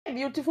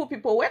Beautiful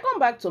people, welcome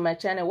back to my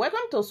channel. Welcome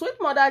to Sweet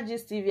Mother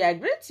Gist TV. I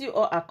greet you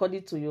all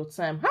according to your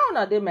time. How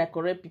are they, my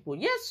correct people?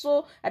 Yes,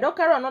 so I don't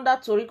carry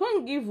another story.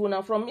 Can't give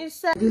una from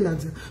inside.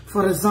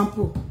 For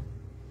example,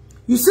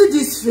 you see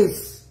this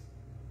face.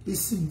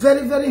 It's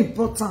very, very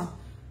important.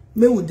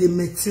 Me with the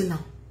metina.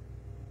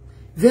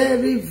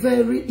 Very,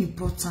 very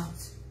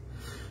important.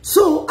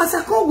 So as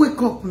I can't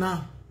wake up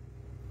now,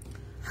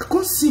 I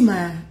can't see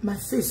my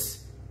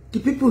face. The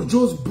people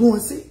just boo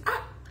and say,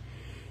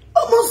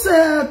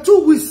 almost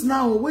 2 weeks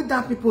now, where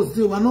that people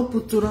do, I not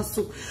put to us.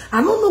 So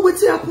I don't know what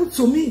happened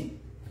to me.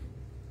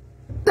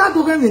 That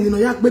don't mean, you know,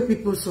 yak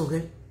people so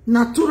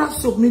natural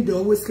soap me they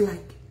always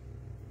like.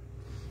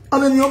 I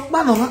mean, your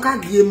man of Maka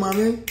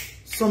game,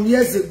 some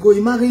years ago,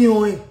 imagine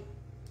you.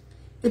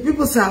 The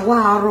people say,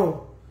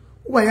 wow,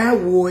 why I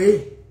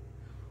woe.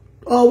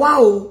 Oh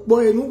wow,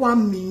 boy, no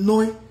one me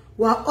no.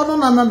 Wa ono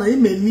na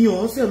ime mi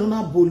o se no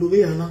na bolu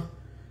we na.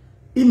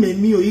 Ime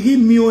mi o igi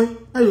mi o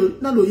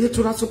na do ye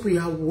tura sopo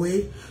ya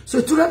we.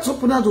 So tura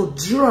sopo na do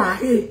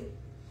dry.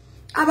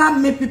 Aba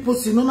me people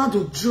say no na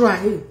do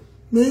dry.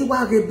 Me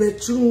wa ge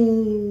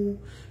betu.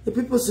 The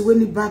people say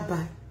when it bye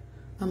bye.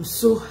 I'm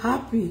so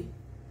happy.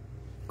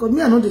 Cause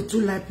me I know the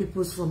two like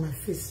people for my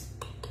face.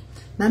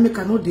 Now me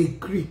cannot dey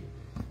agree.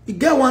 You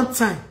get one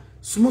time,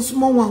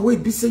 small one way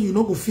be say you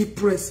no go fit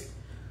press.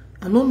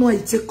 I don't know why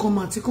it take come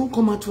out. It can't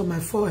come out from my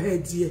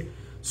forehead here.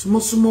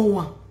 Small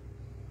one.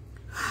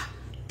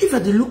 If I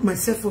dey look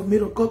myself for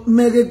mirror, cause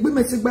me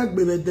me say back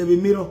be the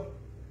mirror.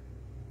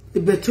 E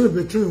better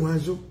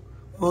wazo.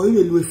 Or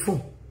you will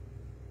phone.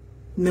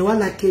 Ne wa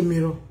like a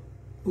mirror.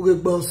 Uge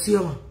gba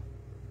osioma.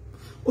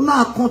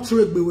 Una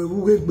control be we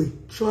uge.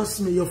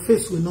 Trust me, your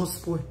face will not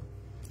spoil.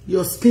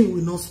 Your skin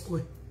will not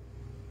spoil.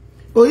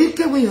 O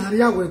ike we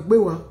area we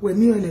gbe wa we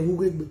mi ene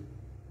uge.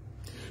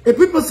 A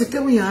people say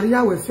when you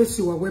area we face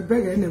you we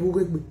beg ene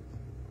uge.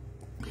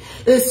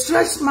 A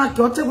stretch mark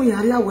you tell when you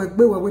area we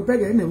gbe we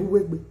beg ene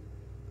uge.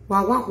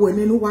 Wa wa we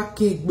ni wa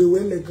kin gbe we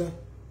lega.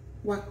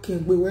 Wa kin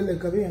gbe we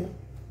lega be na.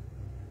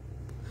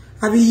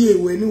 Abi ye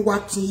we ni wa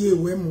tin ye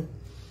we mu.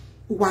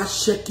 Wa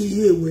shake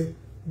ye we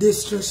dey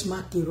stretch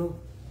mark ro.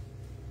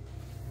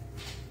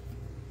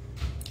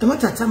 E mo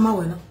tata ma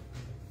we na.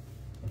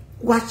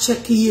 Wa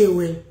check ye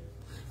we.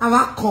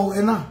 Aba kon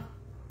we na.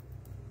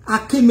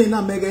 Akime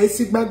na mega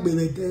esi gbagbe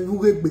le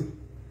ugegbe.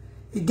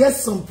 He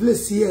gets some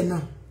place here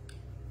now.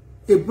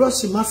 A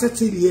brush in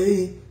Massachusetts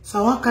here. So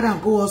I want to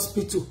go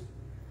hospital.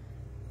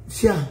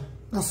 Yeah,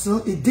 that's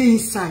not a day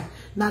inside.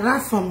 Now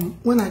right from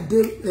when I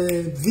did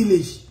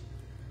village.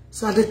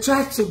 So I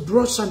try to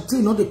brush until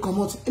you know they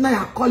come out. And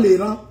I call it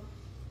around.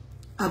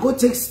 I go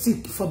take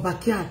stick for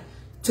backyard.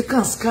 Take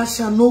and scratch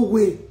her no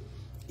way.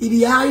 It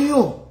is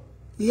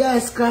yeah,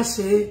 scratch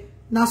it.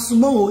 Now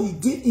small it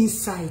did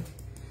inside.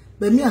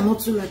 But me, I'm not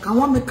too like I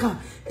want me come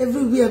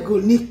everywhere go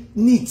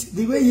neat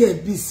the way you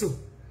be so.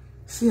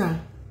 See now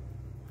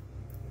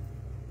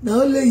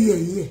only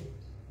yeah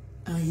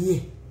and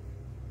yeah.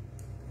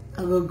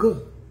 I will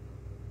go.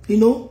 You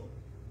know,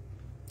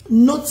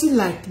 nothing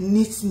like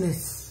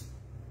neatness.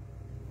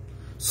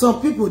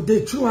 Some people they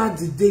throughout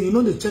the day, you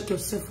know, they check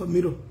yourself for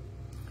mirror.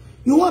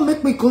 You want to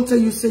make me come tell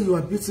you say you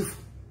are beautiful.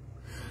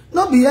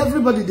 Not be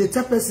everybody they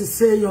tell person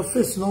say your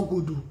face not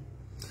good.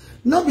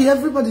 Not be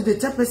everybody the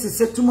type person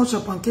say too much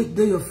of pancake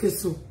there your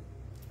face so.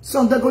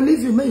 Some they go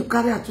leave you, may you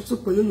carry a tutu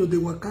for you they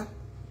work out.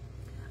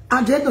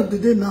 At the end of the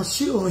day, now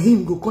she or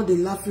him go call the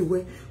laugh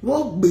away.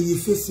 What be your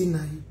face in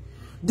now?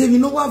 They will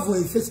know what for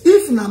your face.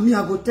 If na me,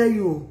 I go tell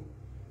you.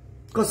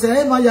 Cause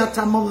ma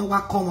yata mama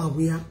wa come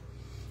away.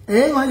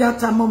 Ma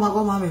yata mama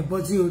go mama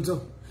body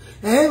ojo.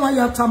 Ma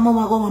yata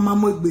mama go mama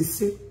mo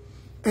gbese.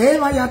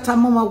 Ma yata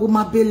mama go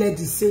ma bele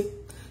di se.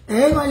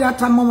 Ma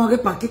yata mama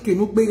ge pancake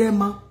no gbere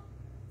ma.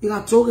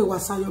 Ila toge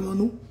wasayo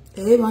monu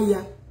ma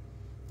ya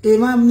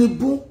ma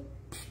nibu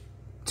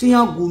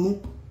tiya gunu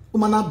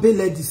umana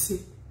bele dise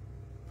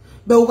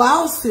be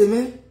uga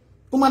oseme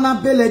umana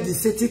bele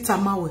dise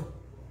titamawe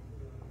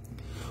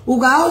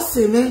uga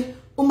oseme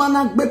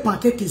umana gbe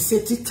pancake se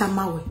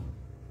titamawe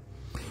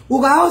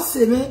uga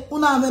oseme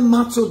una ame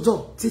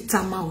matodo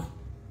titamawe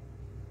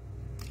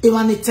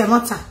ni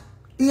temata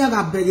iya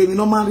ga bele mi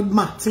no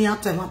ma tiya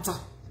temata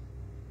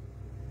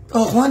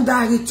o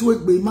honda ri tu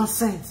egbe ma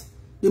sense.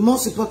 The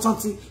most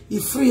important thing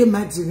is free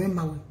imagine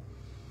mawe.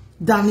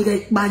 Dani ga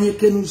ikpanye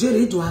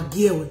kenujere do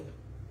agiewe.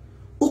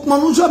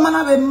 Ukmanujo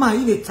manawe ma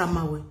ile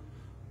tamawe.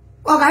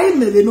 Oga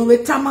imele no we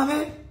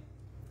tamawe.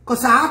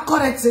 Cause I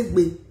correct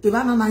egbe,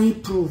 ibana na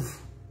improve.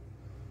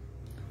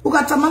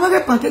 Uga tamawe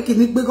ke pancake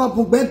ni gbe go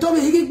bugbe do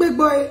me igi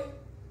gbegbo e.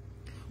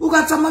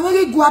 Uga tamawe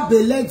ke gwa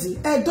beledi,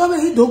 do me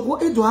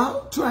idogo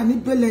edo try ni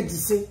beledi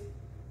se.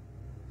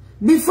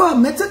 Before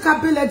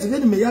meteka beledi we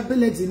ni me ya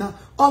beledi na,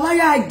 o ma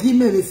ya gi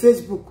me le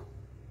Facebook.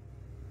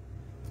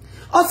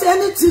 Or say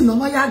anything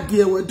no ya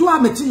gewe do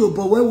ameti yo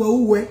bo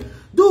we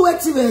do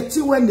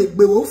wetin when they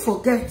gbe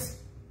forget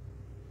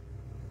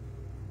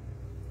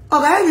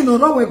oga even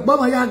no we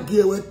gbo ya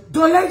gewe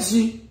do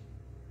leji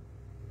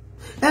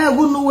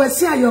wonu we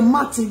see your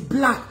mat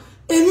black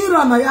eni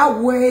ro na ya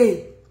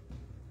we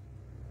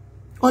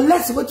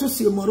Unless what you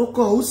see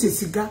Morocco who say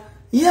cigar.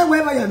 Yeah,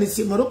 wherever you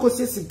see Morocco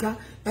say cigar.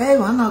 Eh,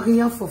 man, I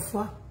rien for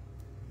far.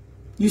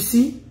 You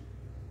see?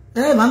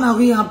 Eh, man, I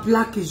rien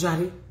black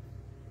jari.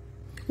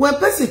 When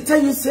person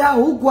tell you say,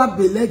 who go up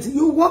the leg,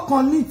 you work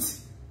on it.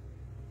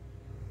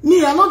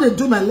 Me, I know they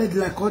do my leg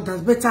like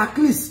others, but at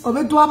least,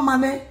 I do a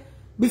money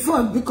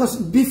before, because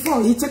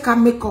before he take a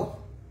makeup.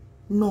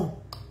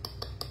 No.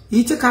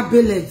 He take a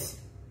belly.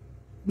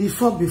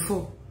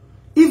 Before.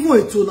 Even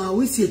it now,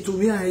 we see it to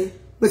me,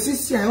 but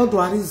see, I ought to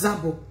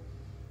resemble.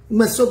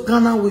 Me so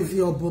Ghana with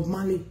your Bob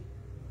Marley.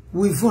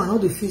 With one, I know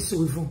the face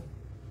with one.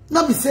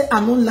 Not be say I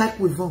don't like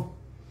with one.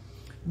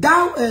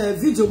 That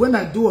video when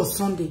I do on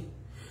Sunday,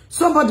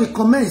 somebody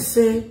comment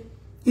say,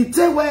 it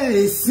tell where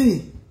I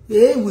see,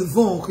 with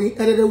one, okay,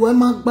 and they were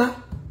magba.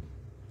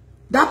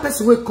 That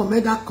person will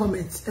comment that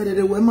comment, and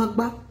they were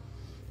magba.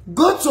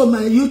 Go to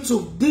my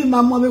YouTube, deal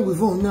my mommy with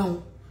one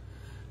now.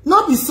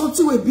 Not be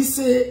something where be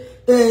say,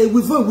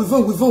 with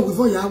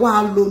one, ya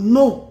wa alone,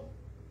 no.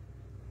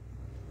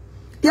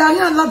 Ya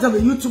ya love the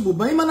YouTube,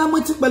 but imana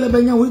mwiti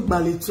belebenya with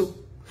baleto.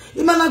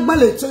 Imana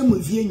baleto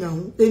imuvie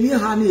nyahu, evi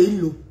hane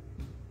ilo.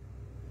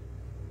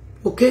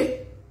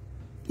 Okay?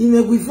 In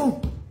a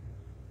wivon.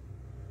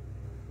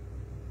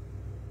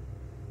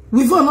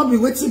 Wivon not be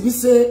waiting be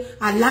say,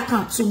 I like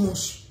her too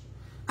much.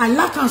 I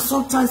like her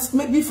sometimes,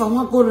 maybe if I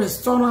want to go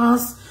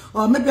restaurants,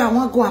 or maybe I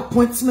want to go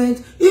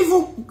appointment,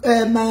 even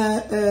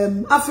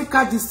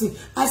Africa this thing,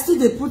 I still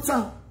they put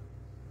her.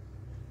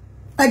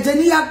 And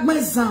then you have my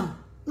zam.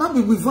 Not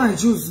be with one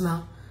juice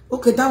now.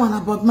 Okay, that one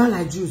about my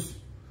like juice.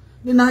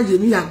 Then now you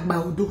need yak ba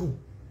udu.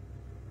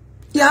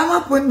 You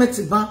have appointment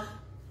about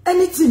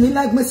anything you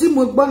like me see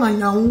mo born and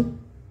yahu.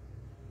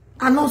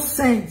 I not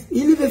send.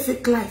 You live a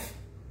fake life.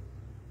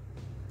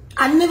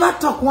 I never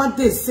talk one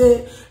day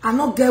say I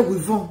not get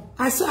with one.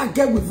 I say I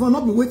get with one.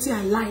 Not be waiting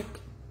I like.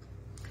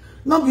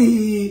 Not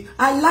be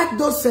I like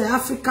those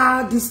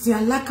Africa this thing.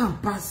 I like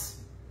and pass.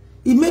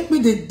 It make me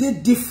the day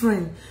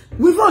different.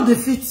 With all the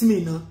fits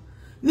me now.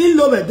 Ni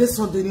lower this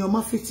one the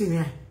my 15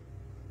 year.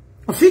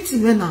 Or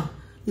 15 year now.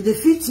 If they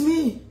fit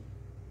me.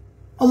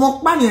 I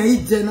walk back here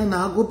eat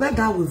now. I go back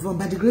out with one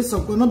by the grace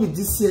of God. Not be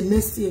this year,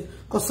 next year.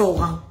 Cause so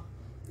wrong.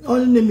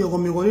 Only name you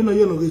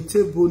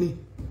know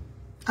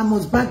I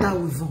must back out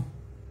with one.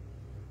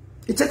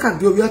 It take a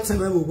global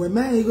time where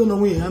man you gonna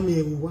win me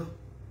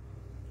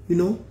you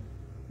know.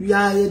 We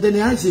are then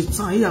the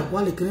time here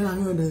while the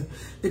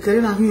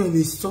Canadian here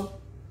we stop.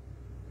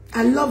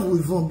 I love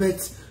with one,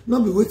 but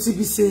not be waiting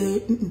be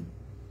say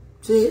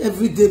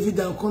every day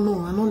video come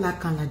on. I don't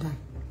like Canada.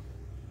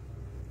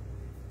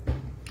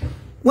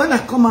 When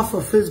I come out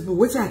for Facebook,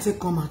 what I take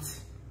come out?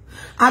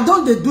 I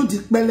don't do the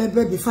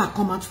belebe before I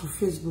come out for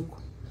Facebook.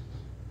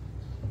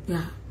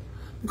 Yeah.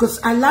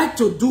 Because I like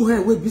to do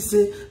hair where be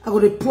say I go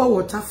to pour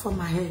water for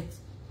my head.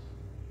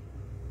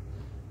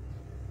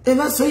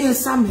 Ever so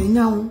yes I'm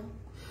now.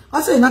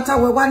 I say not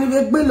our one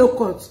we be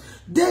local.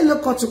 They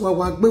local to our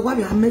work, but what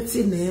we are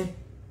meeting there.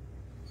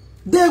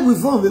 They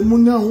with one we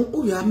munya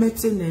we are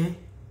meeting there.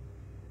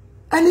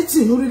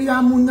 Anything you really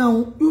are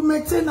munya you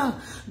meeting now.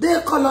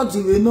 They color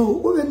the we know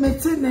we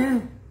meeting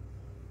there.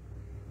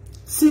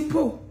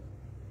 Simple.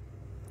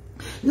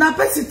 Now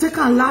person take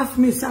and laugh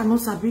me say I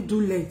not sabi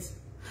do late.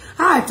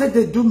 How I tell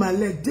they do my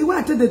leg. The way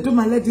I tell they do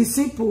my leg is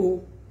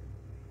simple.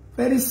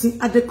 Very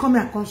simple. And they come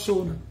here, I can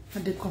show them.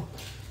 And they come.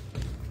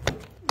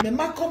 Mais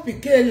ma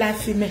compliqué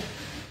life me.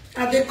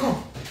 And they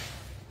come.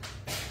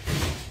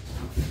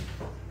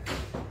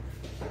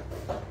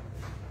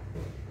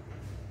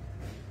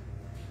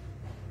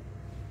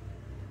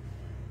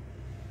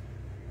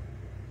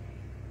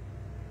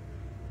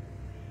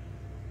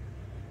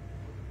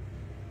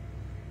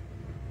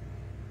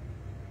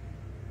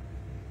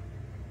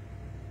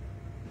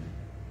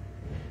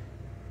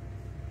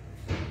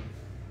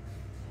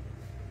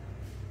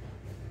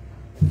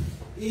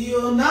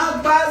 You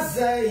not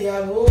baze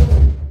yawo.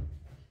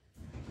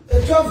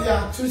 The job you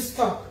are twist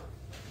up.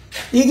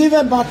 You give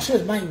a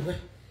battery my way.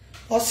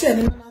 Or see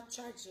any man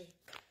charge.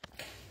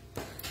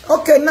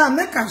 Okay, now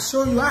make I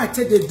show you how I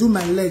take they do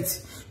my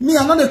legs. Me,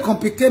 I'm not they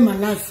complicate my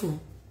life for.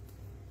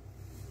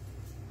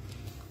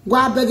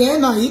 Gwa bege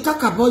na ita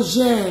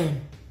kaboje.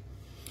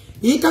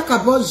 Ita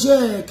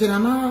kaboje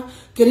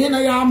kenana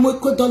ya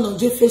mweko dollar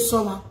je fait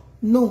ça.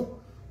 Non,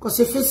 quand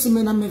c'est fait si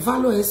mena me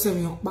valo ese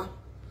mi okpa.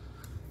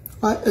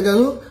 I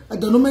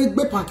don't know make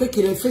be pancake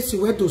in face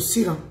where to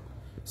sit on.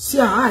 See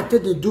how I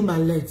take to do my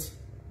legs.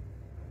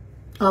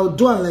 I'll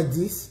do it like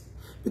this.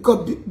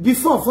 Because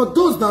before, for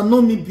those that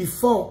know me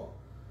before,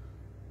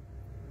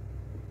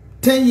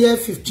 10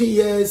 years, 15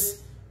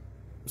 years,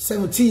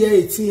 17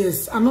 years, 18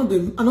 years, I know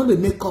the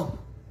makeup.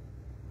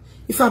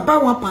 If I buy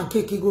one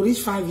pancake, it go reach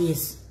 5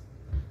 years.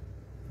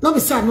 Not be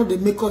say I know the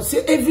makeup.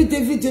 Say every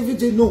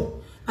day,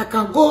 no. I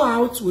can go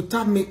out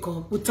without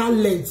makeup, without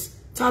legs,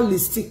 without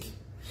lipstick.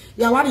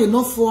 Ya wari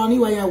no for any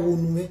way I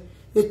won't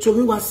it told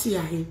me what see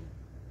I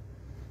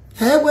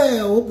hey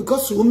well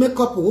because you make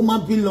up a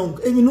woman belong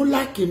and you know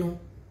like you know.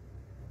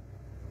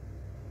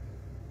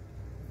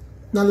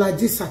 Now like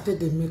this I take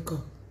the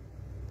makeup.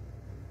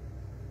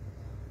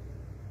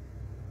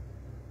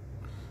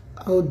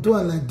 I'll do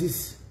it like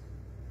this.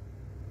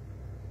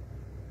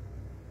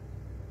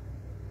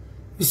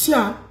 You see,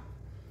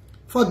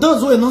 for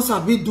those who are not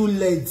sabi do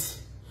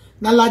legs,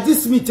 now like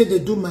this me take they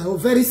do my own.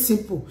 Very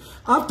simple.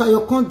 After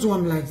you can't do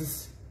them like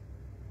this.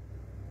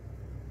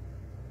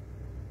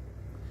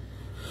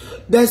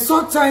 There's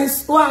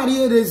sometimes we are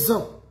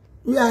result.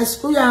 We are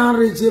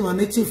enraging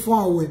and it's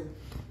far away.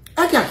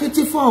 I can hit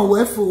it far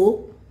away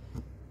for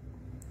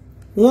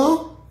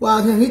one. Well,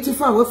 I can hit it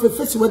far away for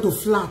face way to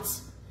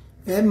flat.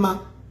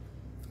 Emma,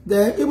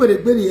 then it will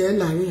be here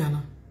like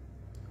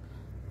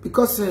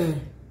because it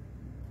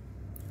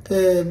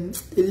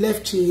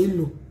left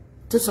you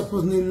just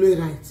suppose you look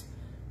right.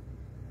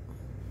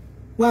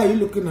 Why are you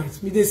looking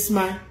at me? They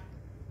smile.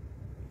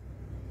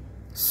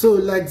 So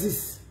like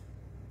this.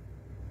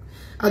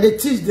 And they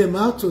teach them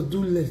how to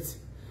do less.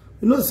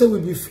 You know, say we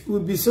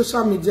be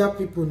social media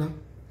people now.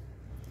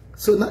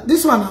 So now,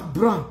 this one is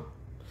brown.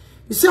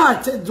 You see how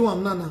I take do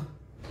them now.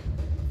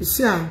 You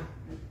see how?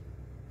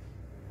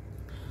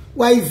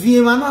 Why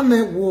VM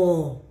and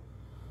war?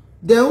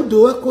 They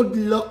do a code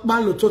lock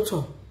malo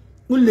toto.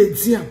 We let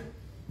them.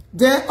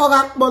 Then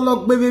orak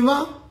bolok baby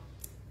man.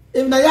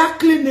 If na ya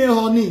clean the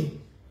honey,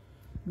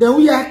 then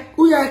we are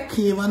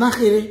kim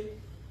anakere.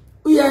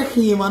 We are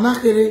kim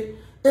anakere.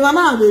 If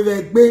na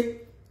be.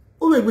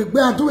 O me gbegbe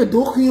adu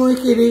edo kiyon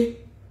ekere.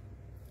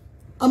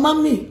 Ama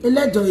mi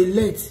eledo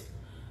elect.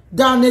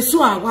 Dan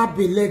eso awa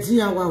be let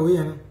yin awa we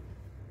yana.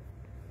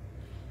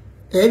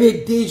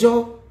 Ebe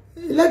dejo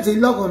let the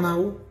log on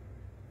awo.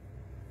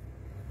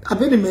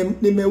 Abi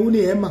ni me wu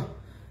ni ema.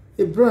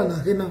 E brown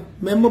na kina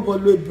memo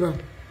bolu e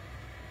brown.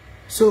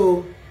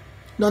 So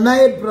no na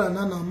e brown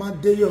na ma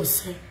dey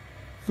yourself.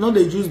 No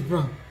dey use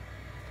brown.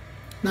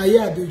 Na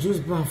here they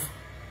use brown.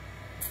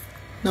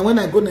 Now when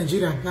I go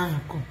Nigeria buy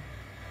and come.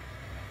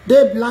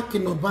 They black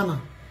in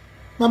Obana.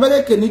 My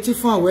brother can eat it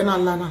for when I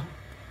lana.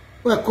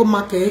 Well, come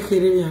back a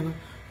Kiriana.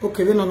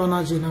 Okay, we no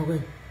na jina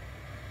way.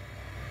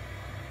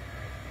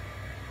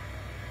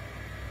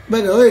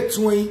 But the way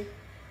twin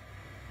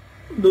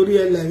do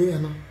real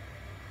Laviana.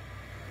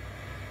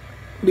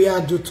 We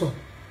are doto.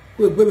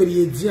 We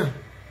baby dia.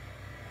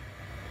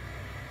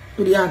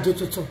 We are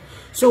doto.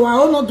 So I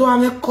don't do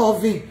am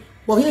curving.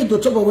 But here do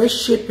top we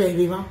shape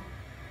everyone.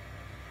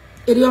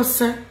 It is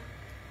say.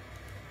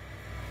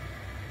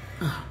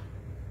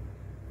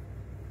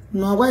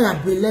 No why I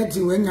be led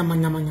you when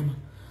nyama.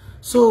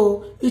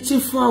 So it's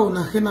for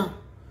na hena.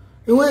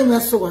 E when me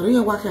so wari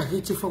wa ka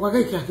hiti for wa ka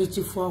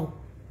hiti for.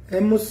 E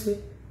mo se.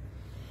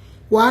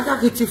 Wa ka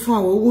hiti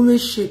for wo me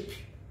shape.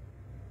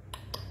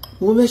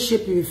 Wo me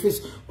shape your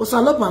face. O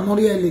sa lo pa mo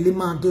ri elele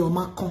ma de o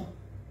ma kon.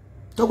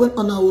 To when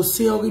ona o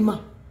se orima.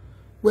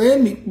 We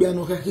me be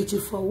no ka hiti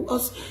for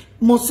us.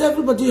 Most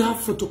everybody have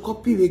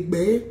photocopy with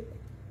be.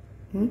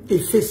 A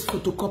face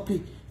photocopy,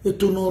 a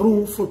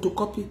tonoru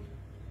photocopy.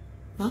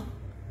 Huh?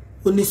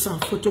 Onisa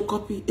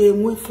photocopy, a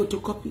one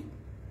photocopy.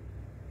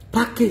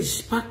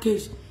 Package.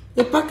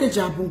 A package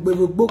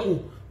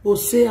abung or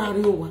say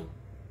Ariowa.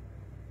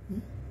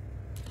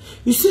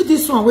 You see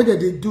this one, whether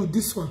they do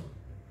this one.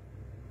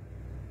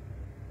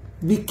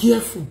 Be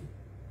careful.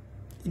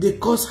 They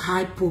cause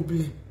high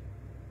problem.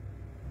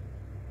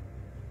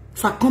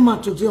 If I come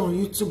out today on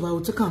YouTube, I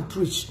will take and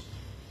preach.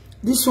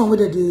 This one,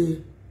 whether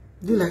they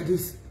do like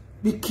this.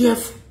 Be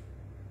careful.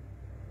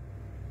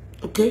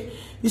 Okay?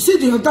 You see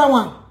the other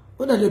one,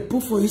 what they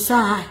put for his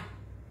eye?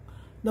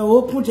 They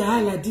will put the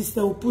eye like this,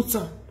 they will put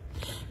some.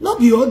 Not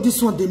be all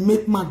this one, they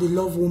make man, they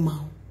love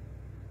woman.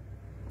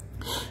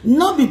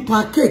 Not be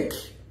pancake,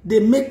 they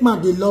make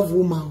man, they love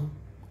woman.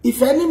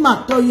 If any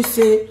man tell you,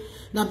 say,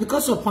 now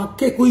because of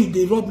pancake, where you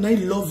they rub, now he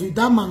love you,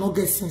 that man not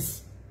get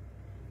sense.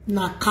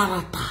 Na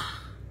character.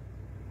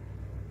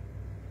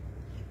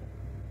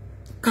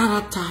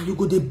 Character, you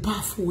go the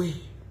bath way.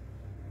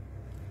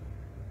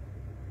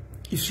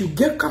 If you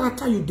get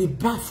character, you the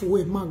bath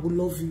way, man will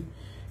love you.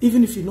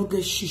 Even if you not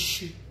get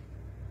shishi.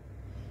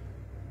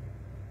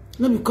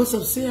 Not because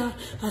of say,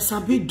 as I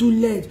be do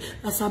lead,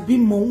 as I be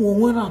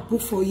one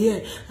put for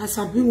year, as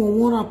I be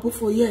one put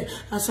for year,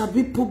 as I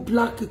be put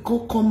black, it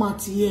can't come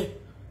out here.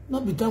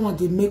 Not be that one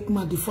they make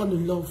man, they fall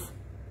in love.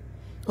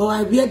 Or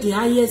I wear the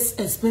highest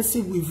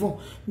expensive weave.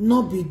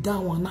 Not be that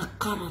one, not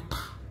character.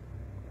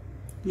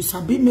 You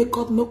sabi make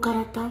up no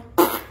character.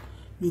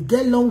 You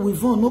get long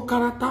with no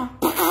character.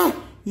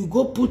 You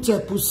go put a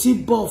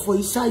pussy ball for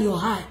inside your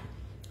eye.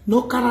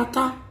 No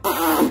character.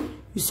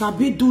 You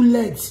sabi do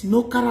legs.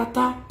 No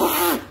character.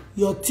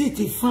 Your teeth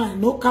is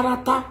fine. No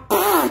character.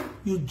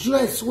 You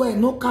dress well.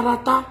 No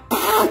character.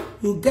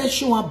 You get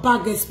shoe and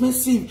bag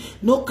expensive.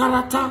 No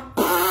character.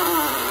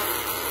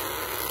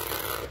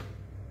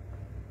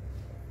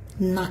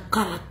 Na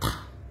character.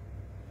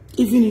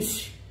 Even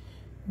if,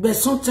 but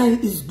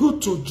sometimes it's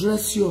good to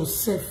dress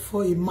yourself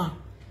for a man.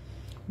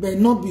 But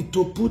not be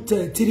to put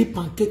 3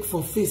 pancake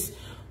for face.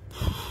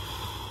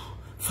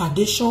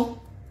 Foundation,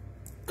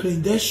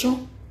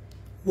 credential,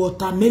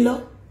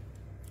 watermelon,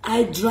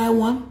 eye dry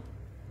one,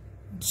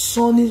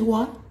 sunny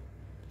one,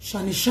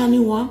 shiny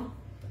one.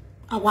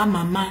 Awa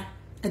mama.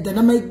 And then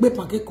I make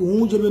pancake.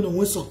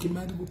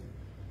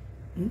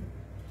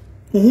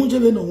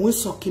 Uhunjebe no we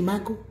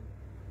sokimago.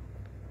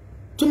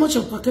 Too much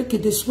of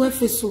pancake, they swear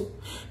face so.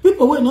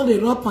 People will know they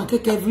rub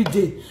pancake every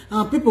day.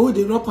 And people will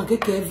they rub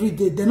pancake every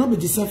day. They not be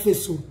the same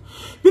face so.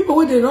 People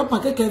will they rub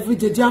pancake every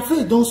day. Their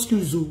face don't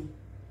excuse you.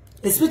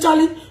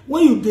 Especially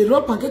when you they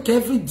rub pancake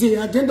every day.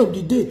 At the end of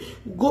the day,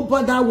 go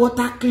buy that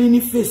water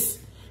cleaning face.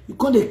 You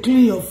can't they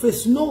clean your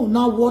face. No,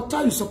 now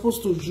water you're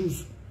supposed to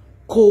use.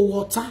 Cold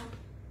water.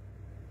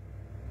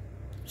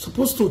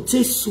 Supposed to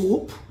take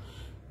soap.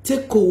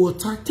 Take cold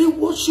water. Take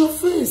wash your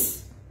face.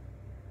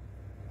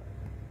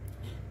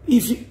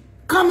 If you,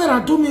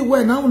 camera do me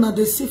well now,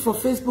 they see for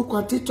Facebook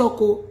and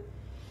TikTok.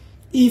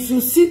 If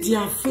you see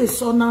their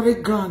face ordinary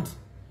ground,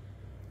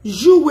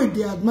 you will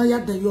they admire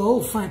that you're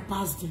all fine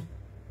past them.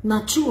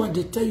 Not true what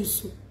they tell you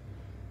so.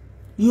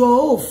 You're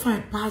all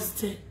fine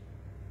past them.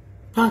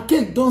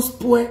 Pancake don't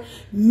spoil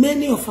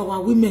many of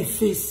our women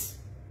face.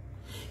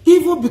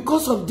 Even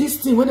because of this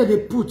thing, whether they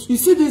put, you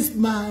see this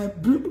my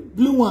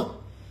blue one.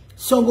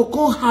 Some go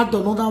come hard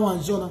on another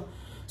one, Jonah.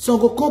 Some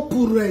go come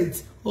put red.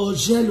 Or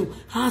jello,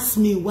 ask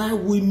me why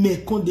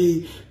women come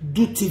they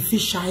do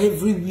fisher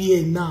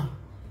everywhere now.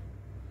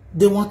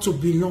 They want to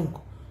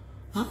belong.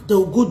 Huh? They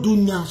will go do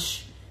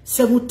nyash.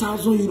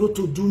 7,000 euros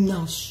to do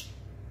nyash.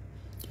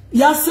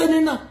 You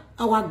saying now,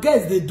 our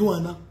guys they do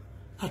now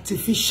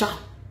artificial.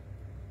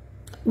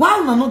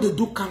 Why not they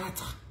do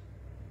character?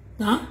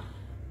 Huh?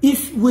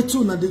 If we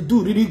too now they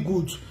do really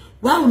good.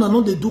 Why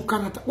not they do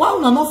character? Why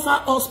not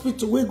find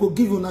hospital where go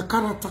give you a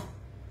character?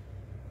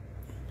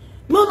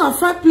 No, na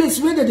find place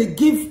where they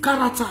give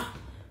character.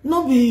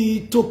 Not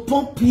be to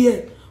pump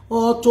here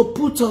or to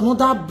put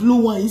another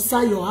blue one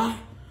inside your eye.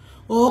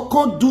 Or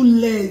can't do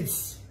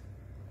legs.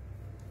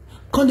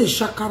 Can't the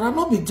shakara,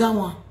 not be that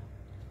one.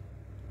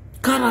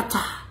 Character.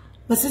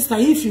 My sister,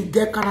 if you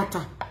get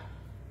character,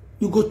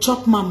 you go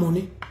chop my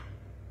money.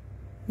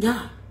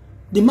 Yeah.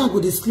 The man go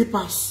the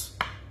slippers.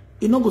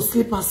 You no go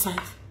sleep outside.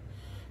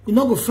 You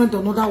no go friend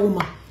another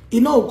woman.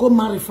 You no go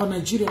marry for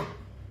Nigeria.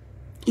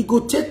 He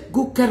go take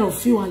good care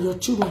of you and your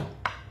children.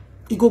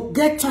 He go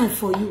get time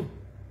for you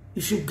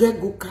if you get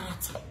good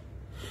character.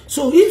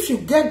 So if you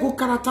get good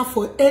character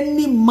for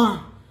any man,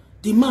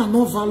 the man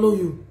not value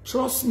you.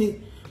 Trust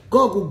me,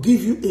 God will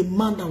give you a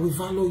man that will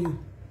value you.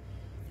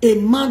 A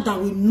man that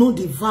will know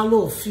the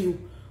value of you.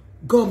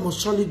 God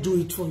must surely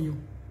do it for you.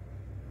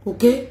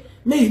 Okay?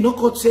 May you not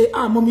go say,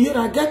 mommy,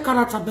 I get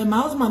character, but my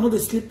husband know the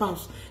sleep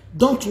house.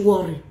 Don't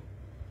worry.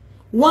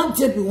 One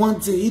day be one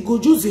day, he go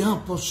use the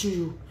hand pursue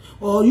you.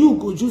 Or you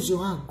go use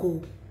your hand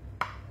go.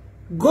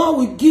 God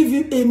will give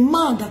you a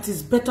man that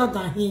is better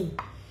than him.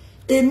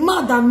 A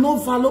man that no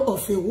value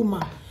of a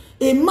woman.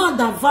 A man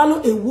that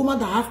value a woman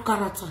that have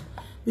character.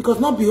 Because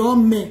not be all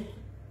men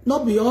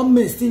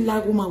still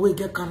like woman will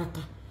get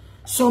character.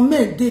 Some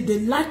men, they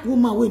like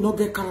woman will not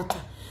get character.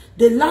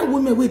 They like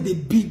women where they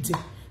beat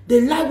them. They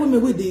like women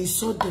where they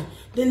insult them.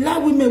 They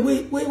like women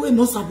where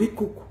no sabi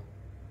cook.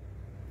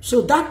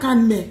 So that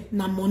kind of men,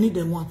 na money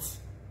they want.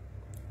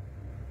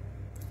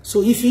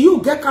 So if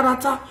you get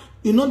character,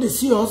 you know they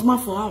see your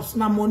husband for house,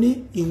 na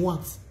money he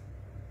wants.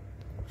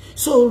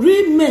 So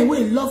real men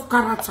wey love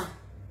character,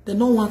 they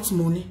don't want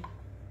money.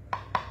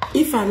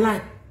 If I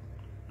like,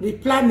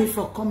 reply me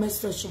for comment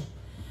section.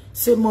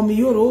 Say, mommy,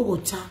 you're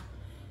over.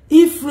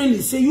 If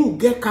really say you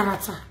get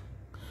character,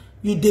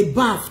 you dey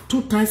bath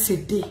 2 times a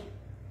day.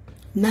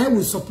 Now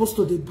we supposed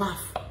to dey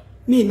bath.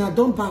 Me, I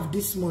don't bath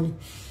this morning.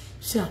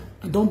 See,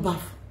 I don't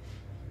bath.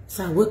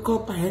 So I wake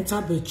up, I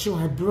enter bedroom,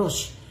 I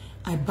brush,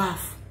 I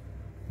bath.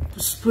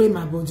 Spray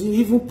my body,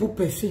 even put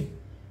perfume.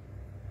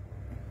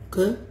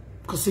 Okay?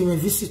 Because I'm a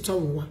visitor.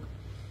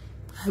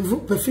 I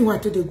put perfume while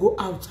they go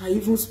out. I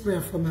even spray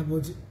for my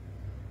body.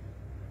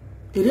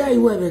 Area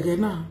you wear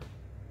again now.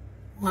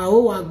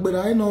 Wow, but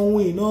I know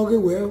we know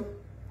well.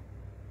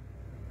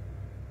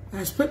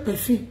 I spray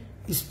perfume.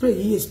 You spray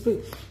here,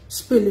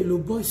 spray little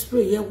boy,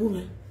 spray here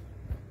woman.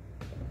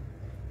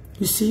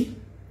 You see?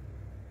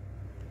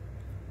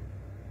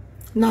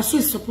 Now so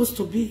it's supposed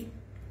to be.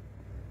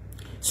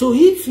 So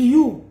if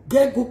you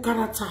get good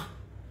character,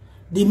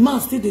 the man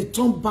still they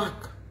turn back,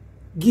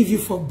 give you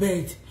for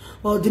bed.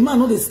 Or the man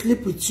not they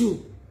sleep with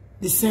you,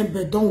 the same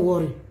bed, don't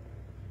worry.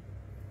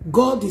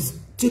 God is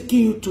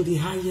taking you to the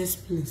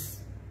highest place.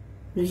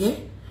 Yeah?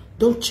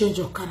 Don't change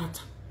your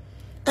character.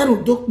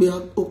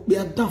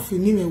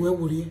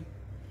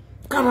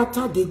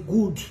 Character they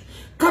good.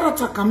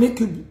 Character can make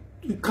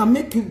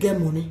you get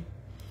money.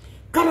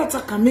 Character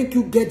can make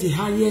you get the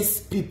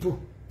highest people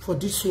for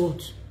this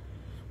world.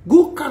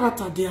 Good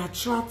character, they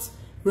attract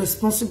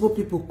responsible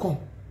people come.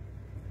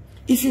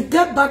 If you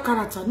get bad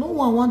character, no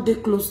one day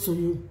close to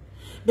you.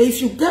 But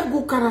if you get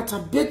good character,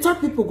 better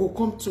people go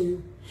come to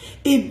you.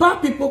 If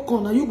bad people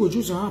come, now you go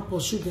use your hand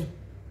pursue them.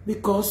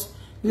 Because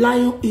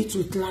lion eat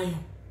with lion.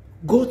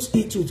 Goat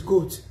eat with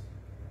goat.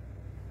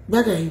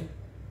 Bagay.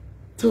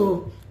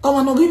 So, I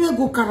want to give you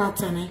good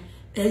character.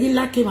 I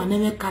like him and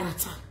name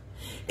character.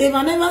 If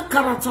I never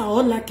character,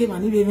 I like him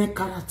and name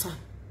character.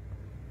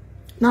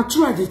 Now,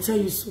 true, I tell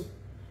you so.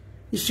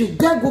 You should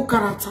get good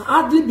character.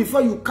 Hardly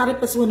before you carry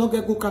person will not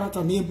get good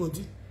character near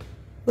body.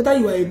 Whether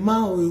you are a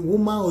man or a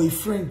woman or a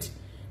friend,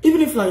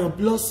 even if you are your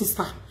blood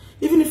sister,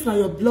 even if you are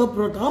your blood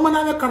brother, how many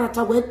have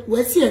character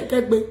where see a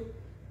kegbe?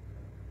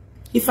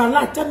 If I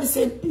like, tell me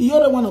say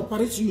you're the one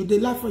operation you they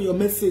lie for your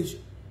message.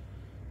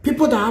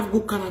 People that have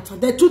good character,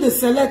 they too they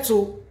select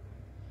so.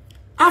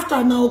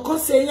 After now,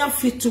 cause say you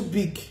fit too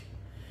big.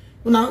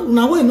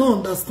 Una we no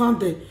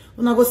understand it.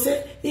 Una go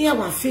say you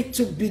are fit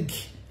too big.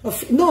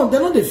 No,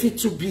 they're not the fit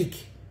too big.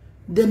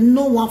 They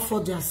know one for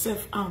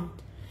themselves and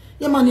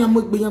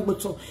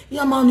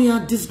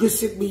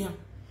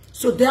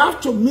so they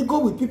have to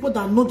mingle with people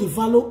that know the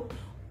value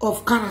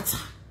of character.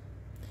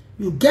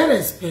 You get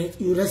respect,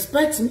 you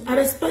respect me, I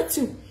respect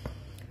you.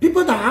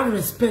 People that have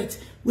respect,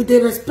 we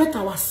they respect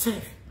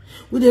ourselves,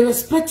 we they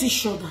respect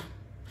each other.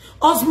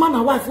 Husband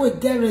and wife will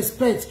get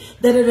respect,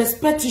 they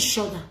respect each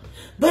other.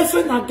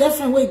 Boyfriend and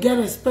girlfriend will get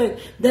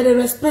respect, they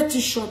respect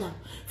each other.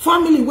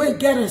 Family will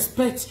get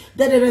respect,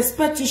 they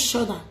respect each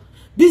other.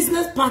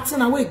 Business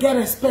partner will get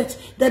respect,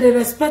 they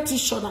respect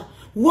each other.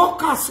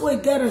 Workers will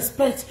get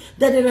respect,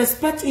 they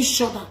respect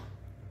each other.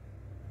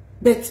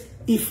 But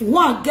if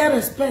one get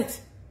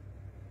respect,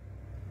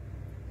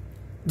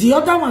 the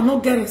other one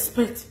not get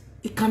respect,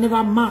 it can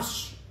never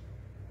match.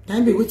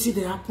 Then be waiting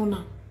they happen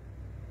now.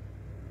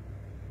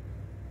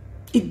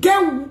 It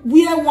get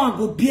where one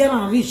go bear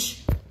and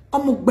rich.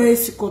 Amuk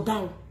basic go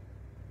down.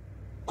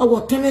 Or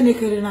what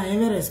temenekere na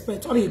even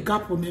respect or a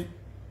gap on it.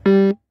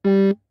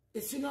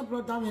 A senior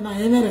brother when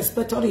I even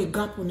respect or a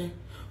gap on it.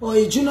 Or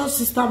a junior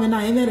sister when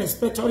I even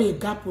respect or a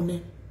gap on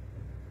it.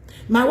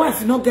 My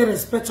wife not get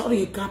respect or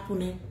a gap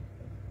on it.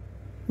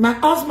 My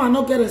husband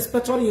not get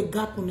respect or a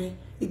gap on it.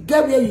 It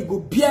get where you go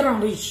bear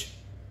and rich.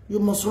 You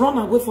must run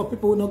away for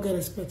people who don't get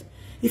respect.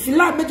 If you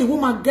like make the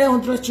woman get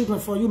 100 children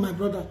for you, my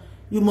brother,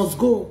 you must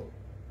go.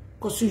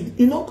 Because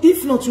you know,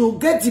 if not, you'll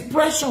get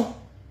depression.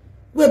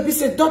 Where be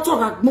say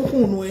doctor at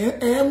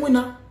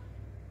winner.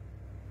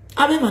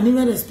 I mean,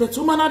 even respect.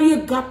 Woman are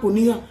a gap on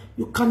here.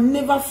 You can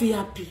never feel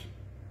happy.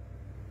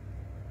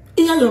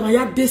 Iya your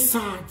maya dey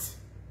sad.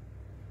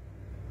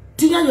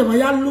 Tia your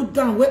maya look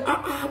down. Where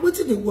what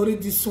did they worry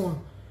this one?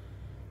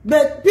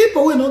 But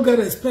people will not get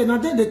respect. Now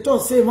then they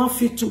talk say one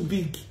feet too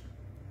big.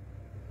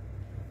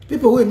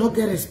 People will not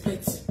get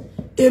respect.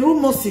 A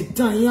room must sit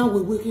down here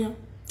we here.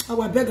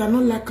 Our beggar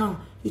not like him.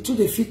 It too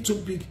they fit too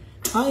big.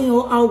 I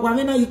know our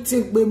women you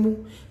take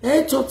bemu.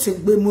 Talk take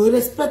bemu.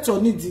 Respect or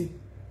need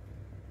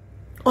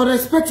or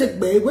respect it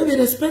be. We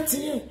respect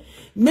here.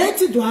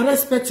 Make it do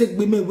respect it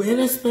be me. We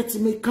respect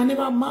me. Can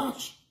never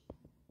match.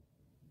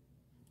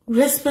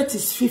 Respect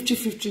is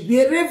 50-50.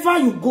 Wherever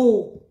you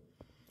go,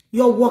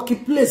 your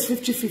working place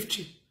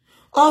 50-50.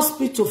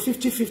 Hospital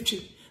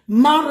 50-50.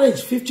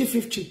 Marriage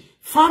 50-50.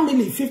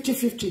 Family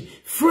 50-50.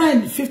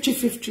 Friend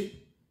 50-50.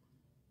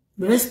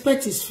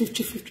 Respect is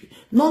 50-50.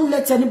 Don't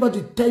let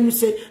anybody tell you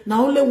say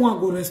now only one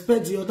go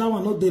respect the other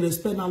one not they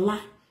respect na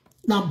lie.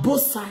 Now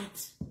both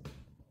sides.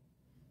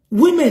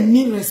 Women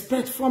need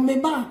respect from a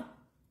man.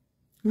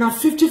 Now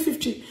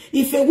 50-50.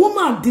 If a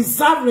woman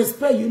deserve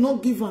respect, you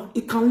not give her,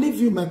 it can leave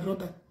you, my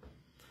brother.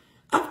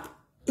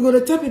 You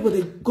gotta tell people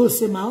they go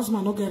say my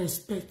husband not get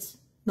respect.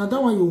 Now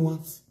that one you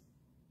want.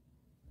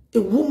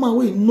 A woman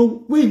we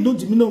know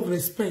the meaning of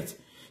respect.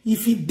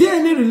 If he dare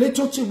any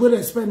relationship with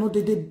respect, no,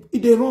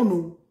 they run.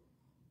 No.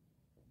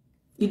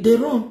 If they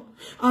run,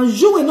 and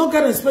you will not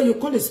get respect, you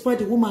can't respect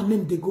the woman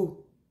name they go.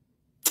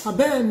 I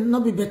better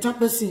not be better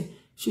person.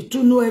 She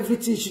too know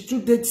everything. She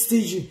too dead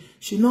stage.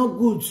 She not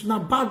good. She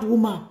not bad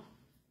woman.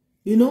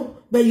 You know?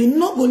 But you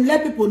not gonna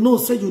let people know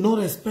say you not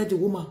respect the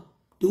woman.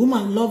 The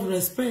woman love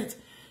respect.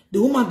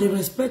 The woman they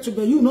respect you,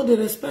 but you know they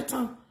respect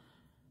her.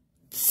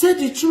 Say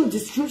the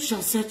truth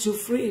shall set you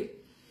free.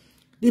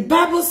 The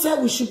Bible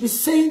said we should be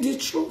saying the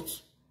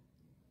truth.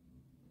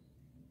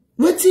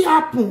 What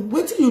happen?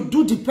 What you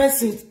do the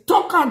person?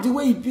 Talk out the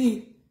way it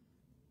be.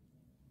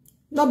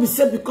 Not be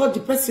said because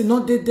the person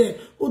not there.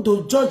 Who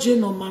do judge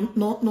no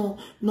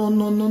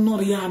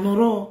ria no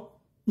ro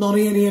no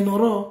ria no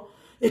ro.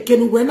 E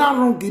kenu we na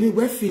wrong giri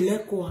we feel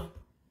kwa.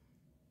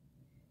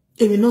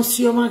 E we no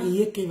see oma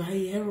ye ke ba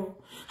hero.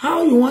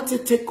 How you want to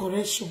take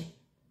correction?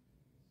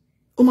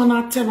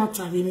 Umana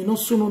temata we no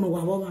suno no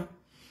wa.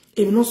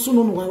 E no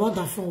suno no wa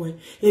da fon we.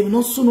 E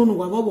no suno no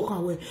wa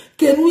bokan we.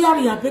 Kenu ya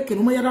ria be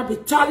kenu ma ya be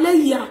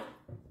chale ya.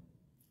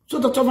 So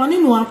the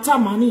tovani no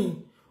atamani.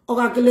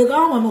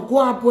 Ogagelega wano go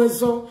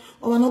abwezo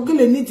or wano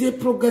gele need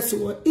progress.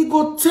 He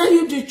go tell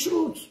you the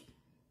truth.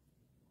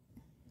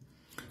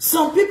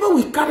 Some people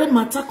will carry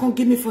matter come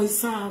give me for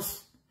his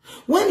house.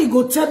 When he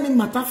go tell me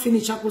matter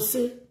finish, I go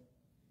say,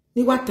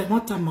 ni wa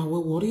temata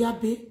mawe worry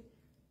abe.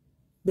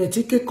 But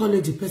he can call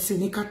the person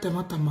ni ka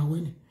temata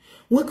mawe ni.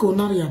 We ko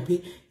nari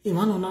abe,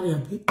 imano nari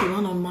abe,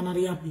 imano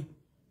manari abe.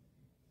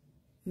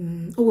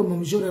 Owe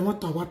mamjore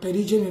mata wata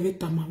rije me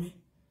tamame.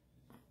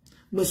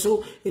 But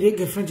so ere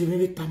girlfriend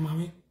me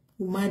tamame.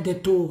 Umai de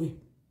towe.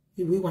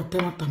 Iwe wa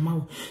temata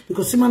mawe.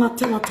 Because imana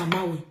temata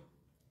mawe.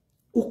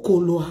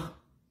 Ukoloa.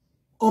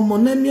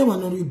 Omonemi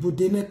wanori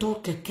bude neto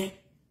keke.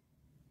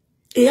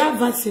 A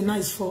advice now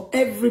is for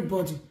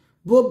everybody,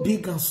 both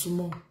big and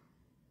small.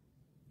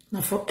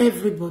 Now for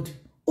everybody.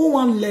 Who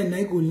want learn,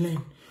 I go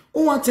learn.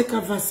 Who want take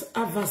advice,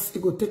 I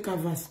go take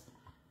advice.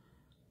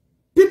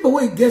 People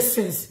will get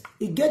sense.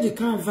 He get the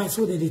kind of advice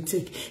what they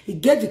take. He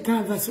get the kind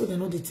of advice what they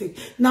not they take.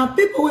 Now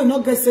people will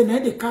not get sense. Now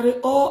they carry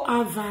all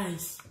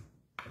advice.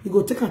 You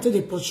go take until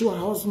they pursue a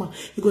husband.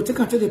 You go take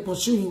until they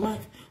pursue your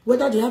wife.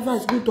 Whether the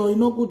advice good or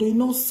not good or you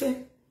not say.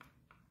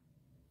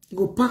 You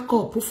go pack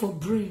up, put for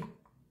brain.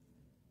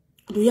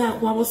 Do ya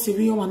kwa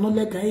sevion wa no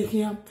lega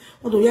here?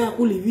 Or do ya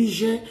ku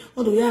levije?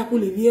 Or do ya ku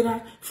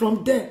leviera?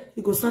 From there,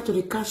 you go start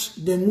to catch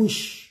the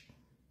mush.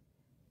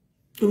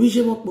 The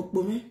vije mo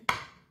pokpo me.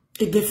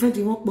 A girlfriend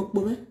in walk book,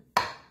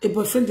 a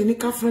boyfriend in a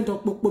car friend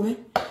of book,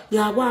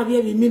 ya wa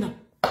be mina.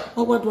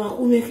 Or what do I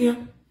make here?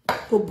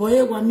 O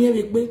boy, wa me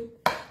with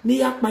ni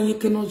yak my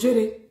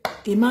ekenojere,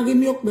 a maggie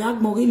milk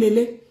bag mori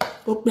lele,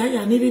 or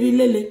playa nearly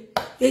lele,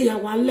 ya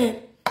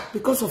wale,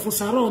 because of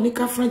Osaro,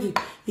 Nika friend,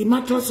 he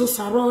might also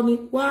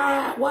Saroni.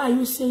 Why are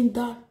you saying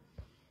that?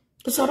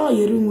 Osaro,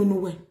 you ring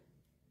away.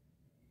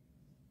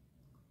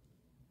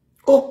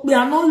 Oh, we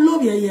are not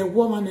love ye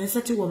woman and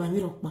such a woman,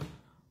 Mirokma,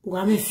 who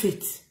are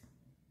fit.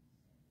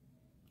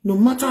 No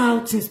matter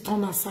how things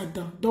turn upside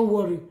down, don't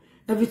worry.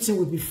 Everything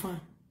will be fine.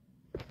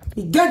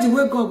 You get the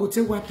way God will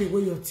take wipe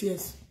away your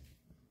tears.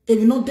 If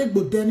you not take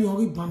Bodeni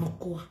or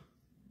Ibanokoa.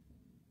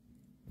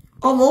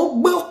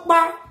 Omo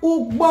Ogbeopa,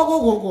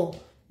 Ogbogogogo,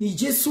 ni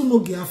Jesu no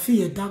ge afi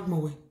ye dark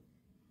mowe.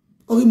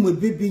 Ori mo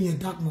baby ye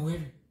dark mowe.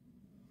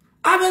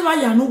 Abeba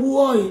ya no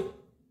wo e.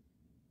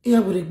 E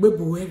ya bere gbe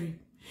bowe.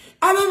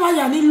 Abeba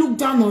ya ni look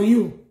down on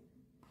you.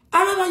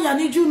 Abeba ya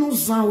ni ju no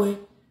zawe.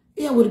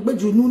 E ya bere gbe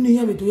ju no ni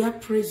ya be do ya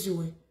praise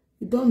you.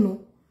 You don't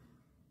know.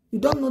 You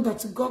don't know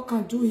that God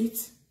can do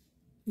it.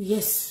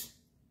 Yes.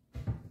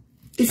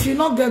 If you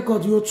not get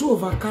God, you're too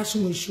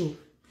overcashing with show.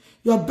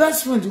 Your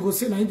best friend, you go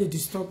say, now they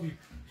disturb you.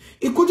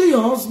 It could be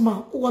your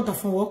husband, who want to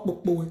work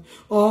book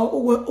or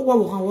who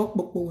want work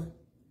book.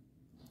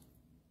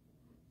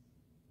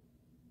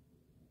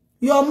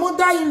 Your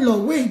mother-in-law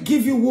will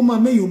give you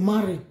woman, may you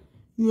marry.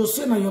 You will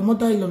say, now your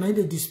mother-in-law, now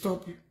they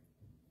disturb you.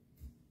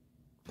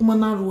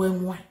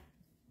 Woman, why?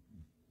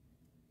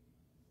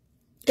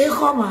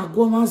 Ekoma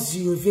goma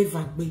ziove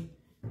vagbe.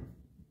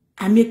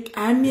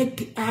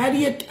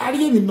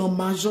 Ariye mi no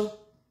majo.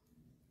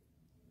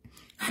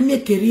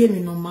 Ame kerie mi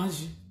no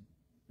majo.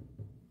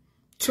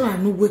 Try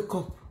no wake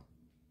up.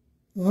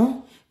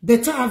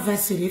 Better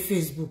advisory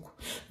Facebook.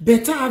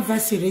 Better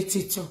advisory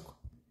TikTok.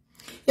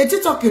 A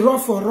TikTok is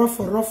rough.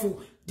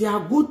 There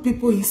are good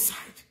people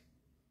inside.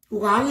 You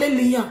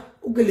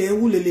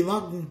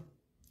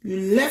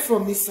left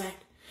from inside.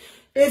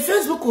 A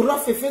Facebook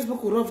rough.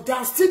 There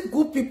are still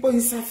good people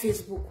inside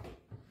Facebook.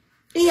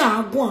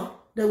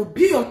 There will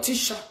be your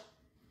teacher.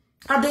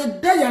 At the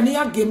day ya ni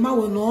ya gema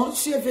we no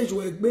CFH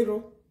we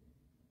gbero.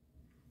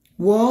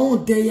 Wo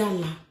de ya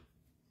la.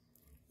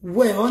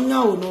 We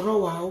onya onoro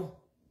wa o.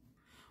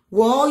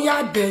 Wo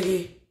ya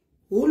bere.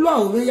 Ulo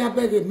o we ya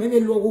bere, mebe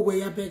lo we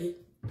ya bere.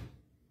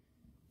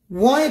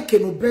 Wo e ke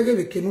no bere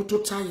we ke no to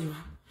tayiwa.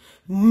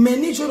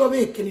 Meni joro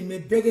we ke ni me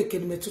bere ke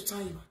ni me to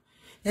tayiwa.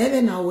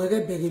 Ene na we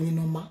bere mi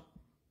no ma.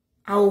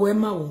 Awe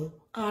ma wo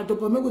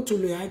adobo me go to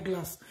lo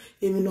eyeglass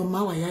emi no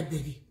ma wa ya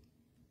beri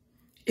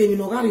emi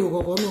no ga ri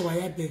ogogo no wa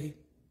ya beri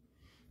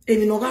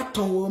emi no ga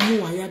ton wo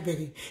mu wa ya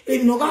beri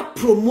emi no ga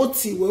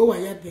promote we wa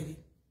ya beri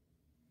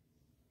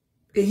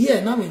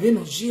eyi na me be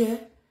no je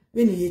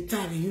we ni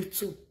yetare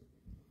YouTube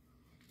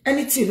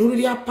anything no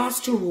really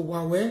pass through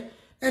wa we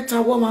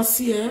eta wo ma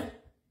si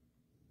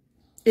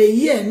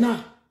eyi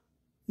na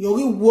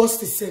yori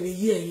worst 7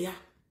 year ya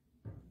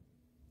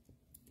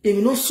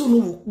emi no sunu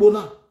wukpo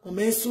na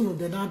Omesunu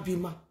de na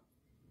bima.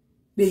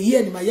 The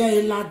year in my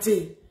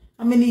lade.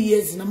 How many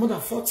years? Na more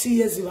than 40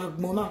 years in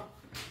Agbona.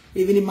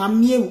 Even in my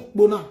mere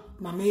bona,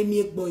 my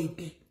mere boy.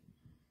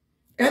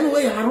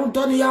 Anyway, I don't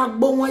done ya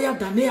bonwaya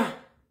danea.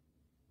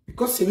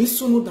 Because we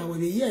soon that with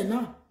the year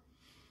now.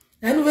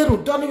 Anyway, no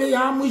done we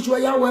ya mujwa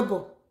ya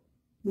webo.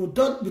 No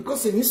done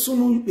because we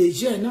soon be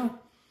year now.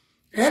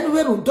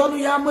 Anyway, no done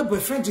ya my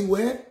boyfriend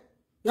we.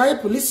 Ya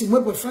police my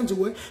boyfriend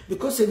we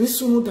because we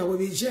soon that with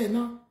the year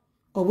now.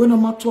 Or when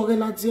I'm not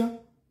ladia,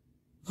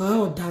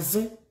 oh, does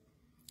it?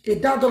 A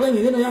dad of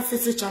any ya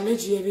face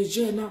challenge every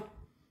day now.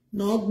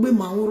 No, be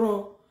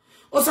mauro.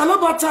 O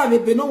salabata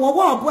be no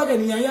one boy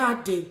and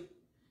yayate.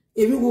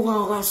 If you go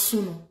on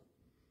soon.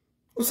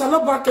 O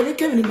salabata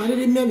came in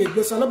money, maybe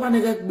the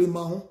salabanega be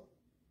maun.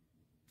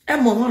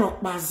 And Mamma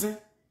of Bazen.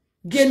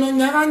 Genon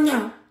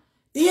yaranya.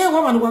 Here,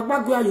 woman, what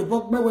back where you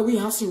bought where we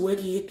have see where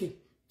ye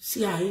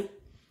see I.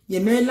 Ye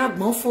may lag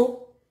mofo.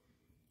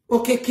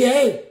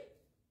 Okay,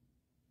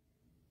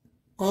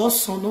 oh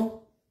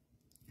sono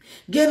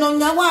geno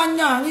nyawa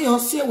anya ri o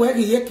se we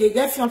ri yeke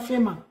ge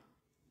fiafema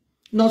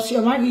no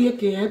se ma ri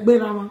yeke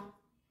egbera ma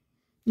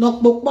no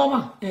popo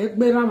ma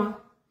egbera ma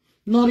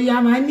no ri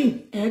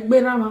amani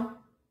egbera ma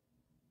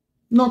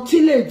no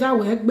tile da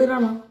we egbera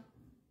ma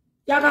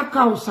yaga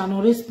kausa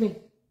no respect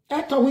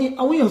eto we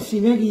o si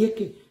me ri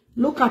yeke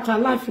look at her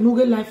life no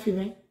ge life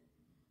me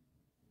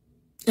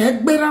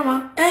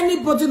Egberama,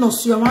 anybody no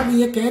see wa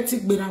ye ke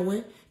etik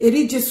gberawe.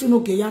 Eri Jesu no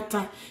ge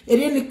yata.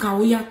 Eri ni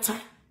kawo yata.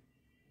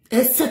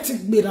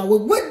 Esetik gberawe.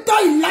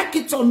 Whether you like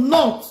it or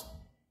not.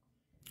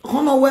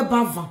 Hono we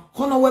bava,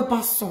 hono we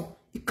passon.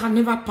 It can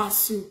never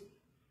pass you.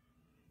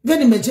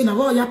 Then imagine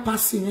what you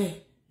passing me.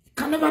 It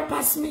can never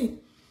pass me.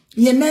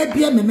 Ye may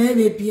be a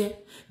me be.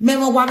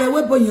 Memo wave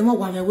webo yemo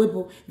wave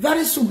webo.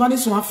 Very soon bani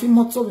so afi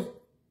moto.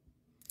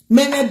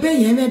 Meme be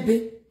yeme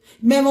be.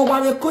 Memo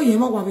wave ko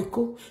yemo wave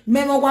ko.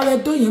 Memo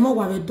wave do yemo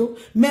wave do.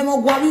 Memo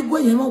wave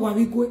gwe yemo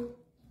wave gwe.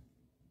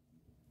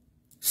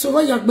 So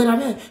what yak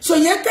berame. So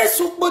yeke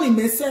sukbo ni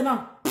mese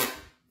na.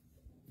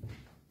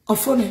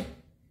 Ofone.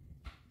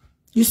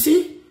 You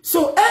see?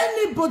 So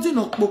anybody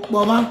no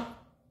kpokpoma.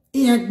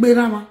 Iyek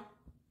berama.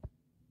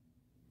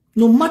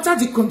 No matter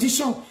the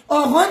condition,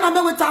 or when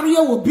I'm with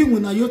Ario will be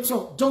when I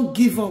talk, don't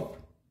give up.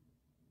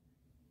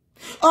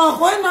 Or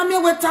when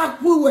I'm with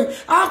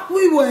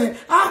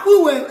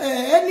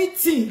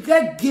anything,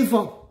 get give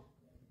up.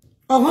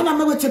 Or when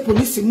I'm with the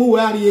police, move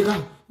where you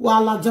go.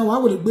 While I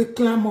will be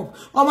climb up.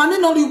 Or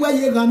when only where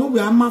you go, we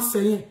are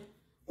massing.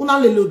 Una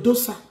le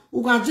lodosa.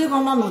 Ugaje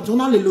gana la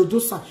jona le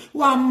lodosa.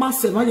 Wa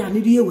masse va ya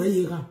ni where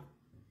you go.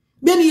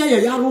 Beni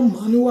ya room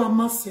man wa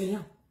masse.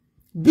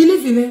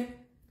 Believe in it.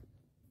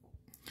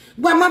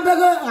 But my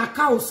beggar a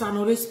cow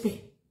no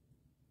respect.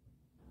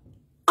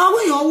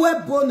 Awe your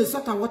web bone the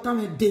sort of water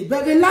me day.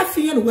 Beggar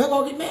laughing and where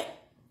go me.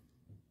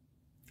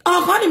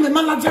 I can't even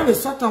manage the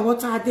sort of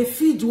water at the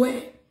feed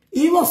where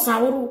he was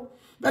sour.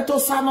 But to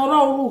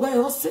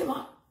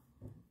Sanora.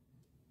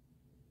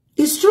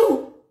 It's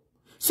true.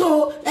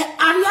 So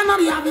Ariana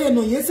Riave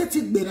no yes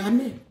it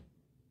berame.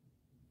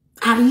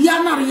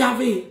 Ariana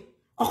Riave.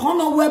 A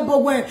hono web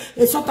where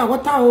a sort of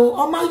water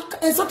or my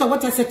a sort of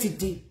water set it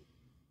day.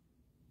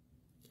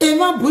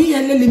 Ema bui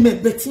lily me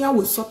betia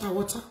with sort of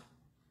water.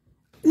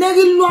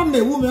 Negi lua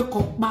me wu me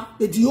kokba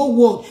the whole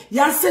world.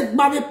 Ya said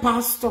baby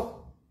pastor.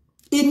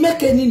 He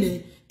make any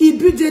name. He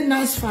build a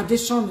nice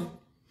foundation.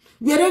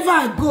 Wherever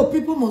I go,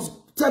 people must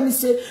tell me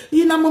say,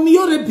 "Ina mommy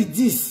Iyore be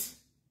this."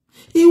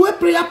 He went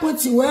prayer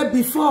point where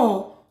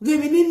before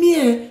giving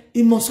me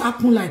it must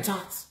happen like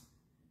that.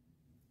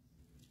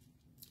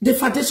 The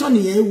foundation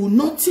here will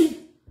not see.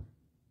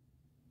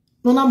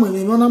 Nona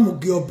mo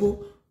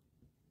giobo.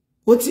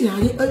 What he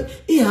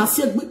has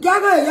said,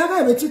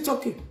 Yaga, we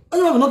talking. Oh,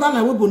 you have not done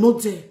like we no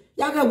there.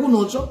 Yaga, who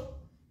no job.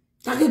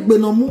 Yaga,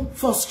 benomu,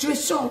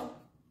 frustration.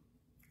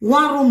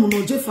 One room,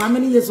 no job for how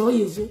many years or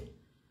years.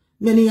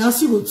 Many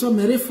answer will tell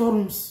me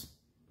forums.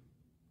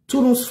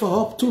 2 rooms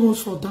for up, 2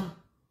 rooms for down.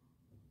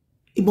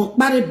 It won't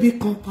marry big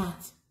compound.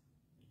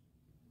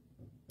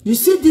 You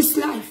see this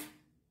life?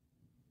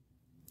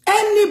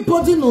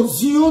 Anybody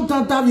knows you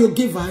that you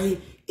give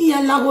away. He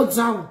allow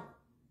down.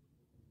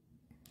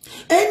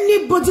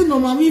 Anybody no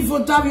mami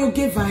vote you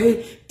give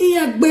away. He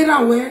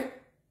better way.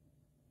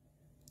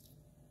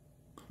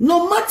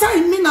 No matter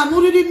it mean I no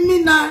really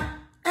mean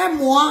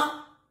moi.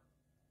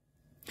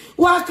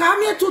 Wa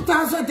kamye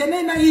 2000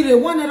 tenena ire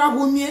one era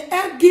gumie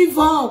e give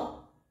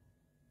up.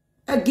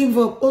 E give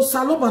up. O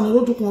saloba no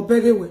rodu kon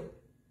bege we.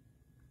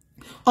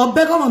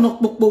 Obega ma no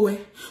popo we.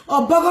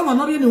 Obega ma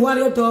no ri ni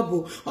wari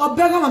odobo.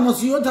 Obega ma no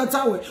si o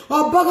data we.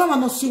 Obega ma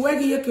no si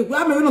wegi yeke.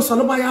 Wa me no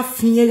saloba ya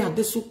finye ya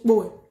desukpo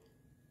we.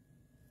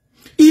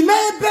 Ime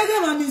bege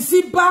ma ni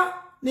ziba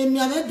ne mi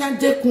ane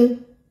danje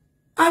kun.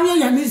 Anye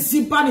ya ni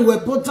ziba ni we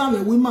botan we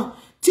wima.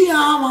 Ti ya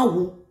ama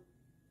wo.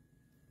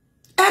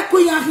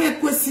 Ekwe ya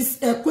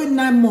ekwe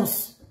 9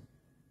 months.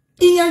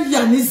 Inya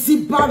ya ni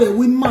ziba we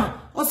wima.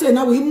 Ose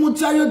na we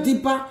muta yo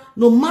dipa.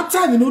 No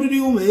matter we no really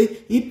ume.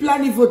 He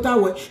plan it vota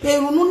we. E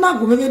unu na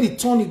go mege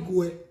return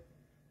igwe.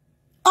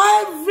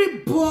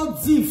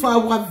 Everybody for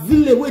our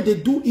village where they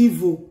do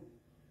evil.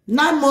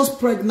 9 months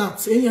pregnant.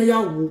 Enya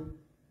ya wo.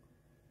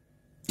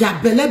 Their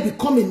belly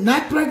become a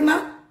night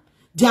pregnant.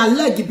 Their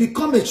leg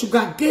become a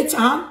sugar gate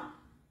arm.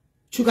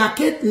 Sugar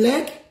gate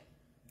leg.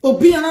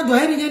 Obi yana do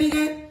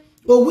herige.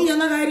 Owi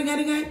yana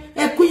herige.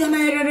 Eku yana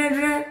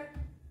herige.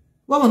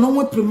 What we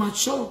no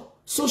premature.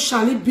 So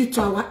shall it be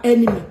to our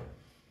enemy.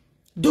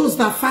 Those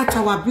that fight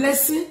our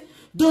blessing.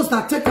 Those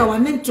that take our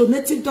name to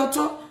native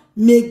daughter.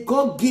 May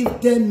God give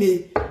them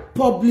a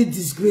public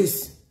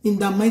disgrace. In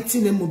the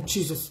mighty name of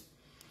Jesus.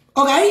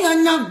 Oga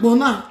iya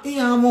gbona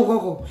iya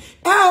mogogo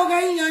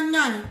oga iya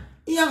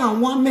iya ga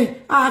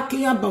wame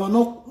akiya ba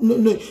no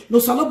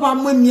saloba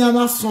mwemia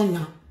na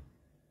sonya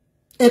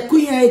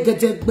ekuya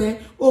egedegbe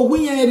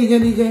owuya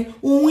erigerige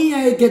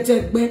uwuya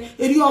egedegbe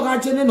eri oga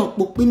jene no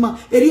popima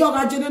eri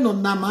oga jene no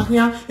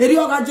namahia eri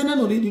oga jene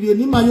no ridiri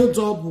ni mayo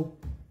job.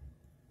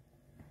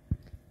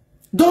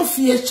 Don't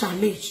fear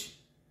challenge.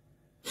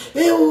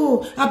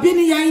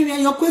 Abini ya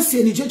ime your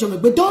question ni jejo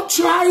but don't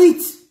try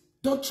it.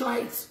 Don't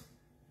try it.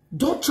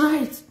 Don't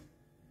try it.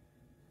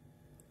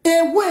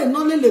 Ewe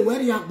no lele where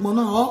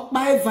yagbona or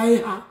by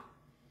via.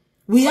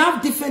 We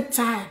have different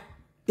time.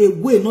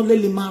 Ewe no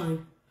lele marry.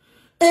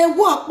 Ewe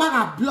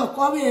okpa block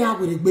or we have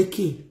with a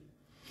beki.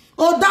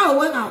 O da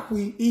we na ku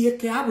iye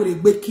ke have with a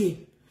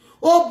beki.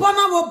 O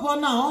bona wo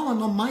bona o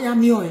no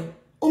Miami oe.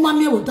 o ma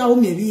mi wo da o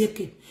mi ri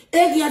eke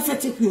e ri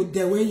afeti ku o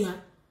de we ya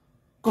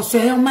ko se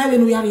e ma we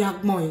no ya ri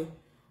agbon e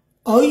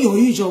o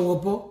yi jowo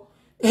bo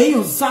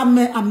eyon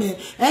zame ame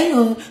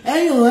eyon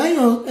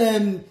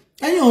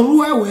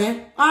ru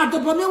ewe a to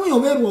bo me we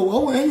we ru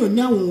wo eyon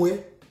nya we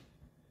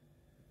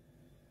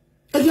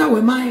e ya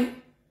we mai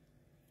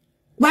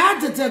wa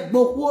tete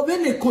gbogbo be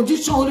ne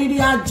condition oriri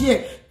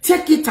aje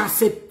take it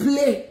as a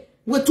play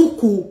we too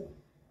cool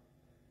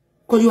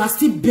because you are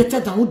still better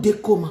than who they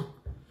coma.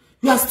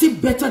 You are still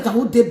better than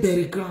who they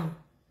bury ground.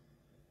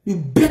 You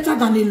better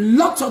than a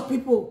lot of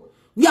people.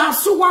 We are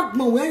so work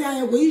mo where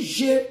ya we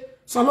je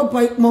salo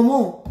boy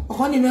momo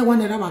okoni me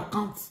one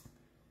account.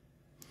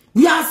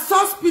 We are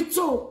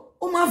hospital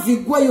o ma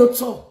vigwe yo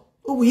to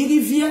o we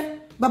rivier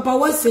baba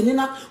we se ni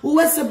na o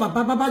we se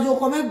baba jo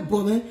ko me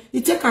bo me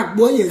ite ka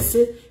gbo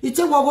yese ite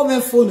wo go me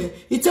phone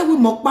ite we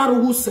mo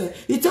paru hu se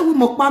ite we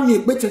mo pa mi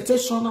egbe tete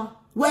sona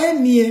we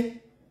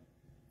mi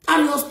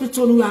Ari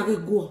hospital no yare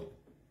go.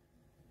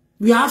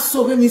 We are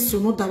sorry me so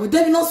no that way.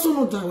 They not so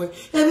no that way.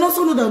 They not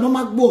so no that no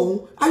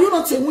magbo. Are you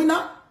not a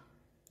winner?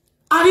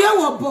 Are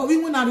you a boy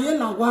win Ari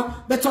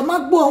lawa? But a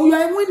magbo you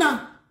are a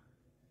winner.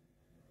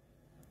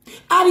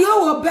 Are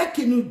you a back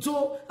in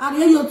do? Are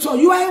you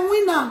you are a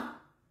winner?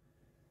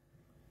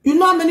 You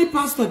know how many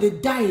pastors they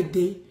die a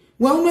day?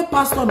 When we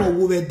pastor no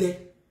were there.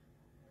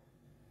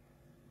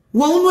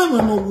 When we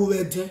no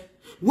were there.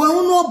 When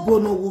no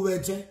bono were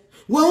there.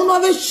 When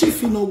we have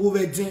chief no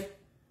were there.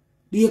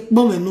 The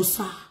ekbome no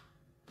sa.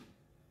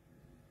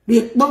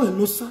 The ekbome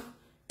no sa.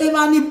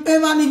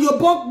 Emani yo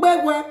bok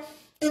bewe.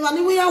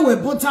 Emani we are we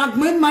botak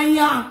me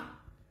maya.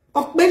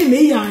 Okbeni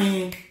me ya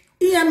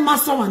Iye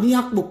masa wani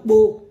ya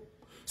pokpo.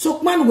 So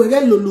kman we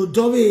get lolo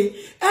dowe.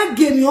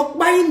 Again yok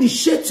bayi ni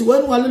sheti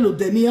when wale lo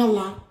deni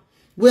ala.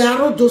 We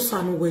aro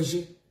dosa no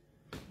weje.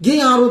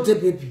 Gi aro de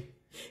baby.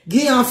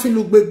 Gi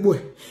afilu gbegbo.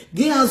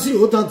 Gi azi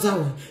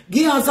odantawe.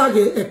 Gi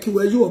azage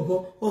ekiwe yu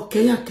obo.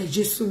 Okenya ke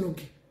Jesu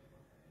nuge.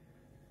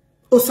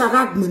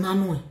 Osagag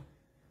menanu e.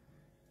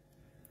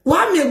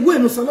 Wa me gwe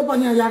no saloba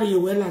nya yare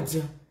yewe la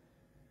dia.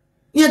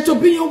 Ye to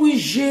bi yo wi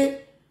je.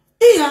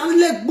 Iya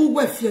legbo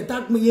we fie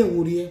dagme ye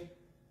wori e.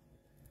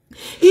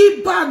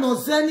 Iba no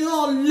zeni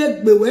o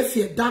legbe we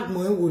fie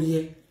dagmo e wori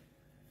e.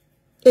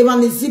 Eba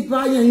ni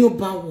ziba ye yo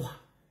bawa.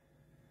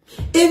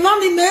 Eba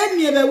ni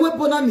me be we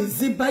bona ni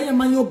ziba ye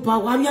man yo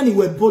bawa ya ni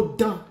we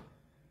bodan.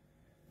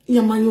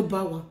 Ya man yo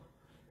bawa.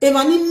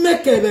 Eba ni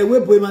meke be we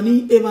bo eba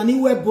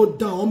ni we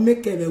bodan o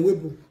meke be we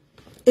bo.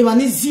 Eba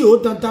ni zi o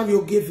dan that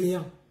you give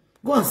here.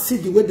 Go and see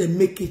the way they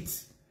make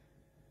it.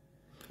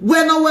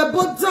 When I we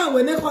bodan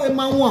we ne ko e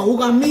man wa o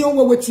ga mi o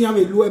we wetin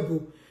we lu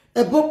ebo.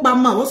 Ebo pa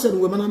ma o se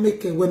we man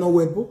make when I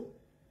we bo.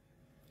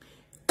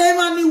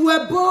 Eba ni we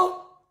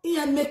bo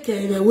iya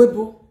meke be we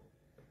bo.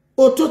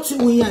 Ototi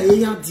wi ya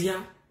e ya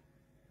dia.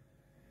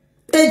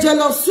 E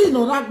jealousy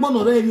no ragbon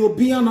no re mi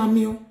obi an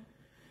ami o.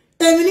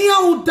 Emi ni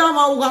awu da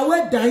ma wo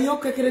we dan yo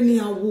kekere ni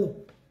awu.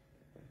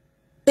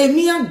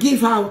 Emi an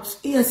give out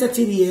in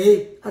setting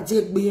e ati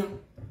egbe yan.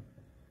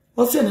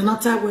 O se na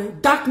nata we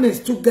darkness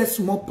to get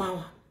more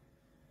power.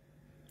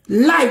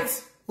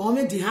 Light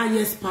only the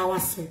highest power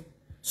say.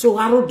 So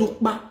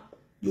arodukba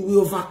you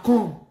will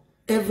overcome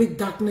every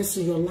darkness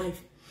in your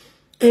life.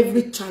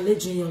 Every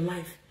challenge in your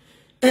life.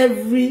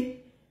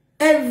 Every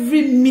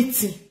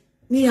meeting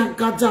near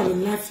gather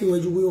in life you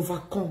will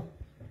overcome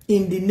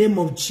in the name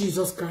of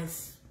Jesus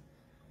Christ.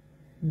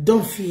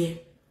 Don't fear.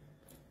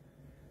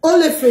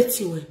 Only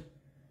faith you will.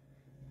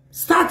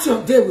 Start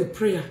your day with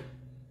prayer.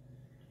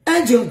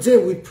 End your day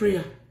with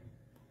prayer.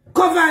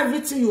 Cover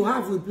everything you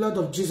have with blood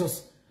of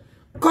Jesus.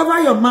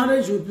 Cover your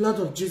marriage with blood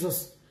of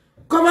Jesus.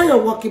 Cover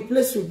your working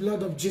place with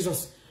blood of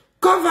Jesus.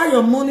 Cover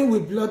your money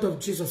with blood of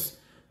Jesus.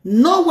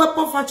 No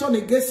weapon fashioned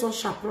against us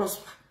shall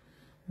prosper.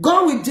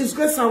 God will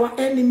disgrace our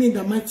enemy in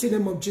the mighty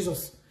name of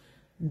Jesus.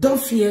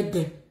 Don't fear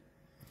them.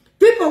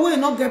 People will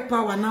not get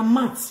power now.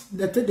 Mats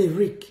that they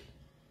rake.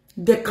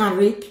 They can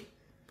rake.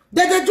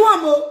 They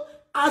do more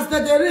as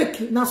they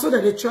rake. Now so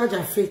that they charge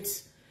their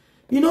faith.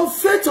 You know,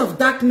 faith of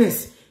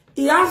darkness.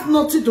 It has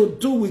nothing to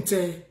do with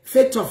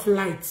faith of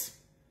light.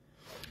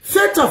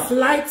 Faith of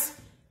light.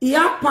 It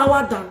has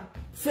power than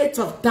faith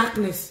of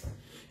darkness.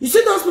 You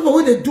see those people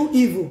when they do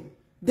evil.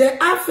 They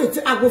have faith.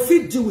 I go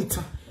fit deal with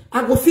her.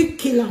 I go fit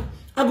kill her.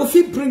 I go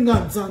fit bring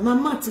her down. Now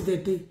matter the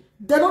day.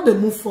 They don't they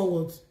move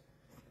forward.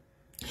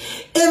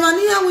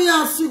 Emania we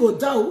are see go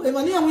down.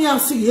 Emania we are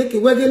see yeke.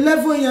 Where the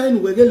level here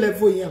and where the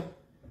level here.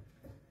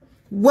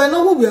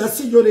 When we are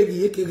see your lady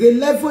yeke. The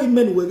level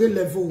men where the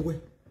level where.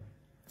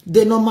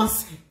 They no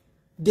mass.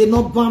 They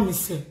no bam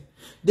say.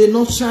 They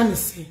no shine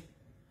say.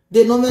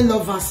 They no men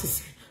love us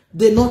say.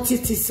 They no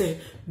titi say.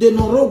 They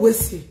no rogue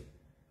say.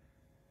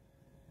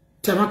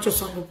 So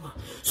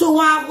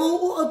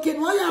okay,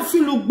 why you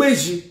feel look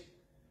beji?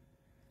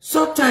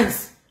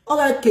 Sometimes all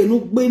I can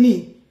look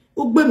beni,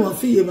 ugbe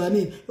fi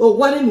yemani, or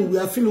one in we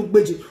are feel look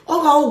beji.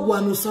 All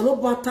one no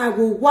saloba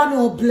go one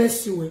or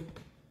bless you.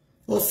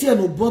 Or see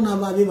no bona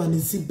baby man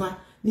ziba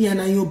ni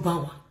ana yo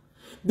bawa.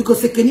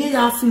 Because kenya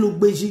ya feel look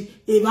beji,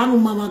 e manu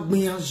mama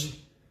gbeyanji.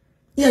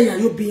 ya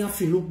yo bi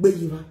afilo gbe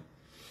yiwa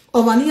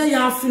o ma ni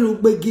ya afilo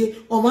gbege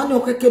o ma ni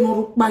okeke no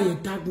rupa ye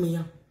dagme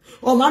ya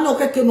o ma ni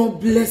okeke no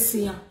bless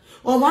ya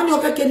o ma ni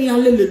okeke ni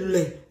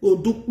alelele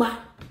odupa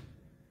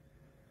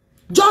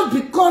just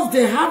because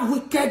they have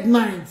wicked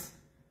minds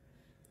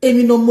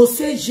emi no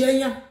mose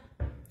jeya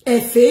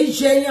efe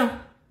jeya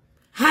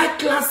high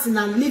class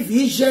na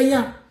live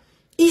jeya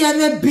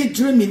iye big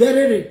dream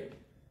very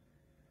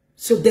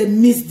so they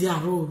miss their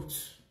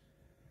roads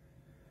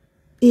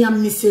iya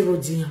miss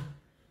roads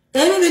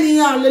emi ni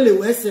ya lele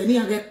wese ni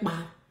ya pa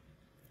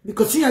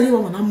because you are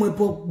one am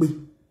ebo gbe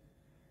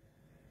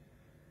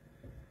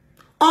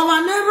o ma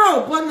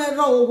nero bo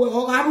nero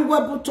o arugwe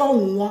buto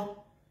won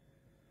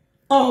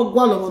o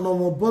gwa lo no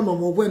mo bo no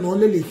mo we no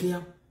lele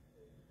kia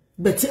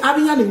but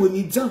abiya ni we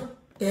ni jan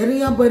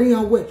eri ya bari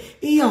ya we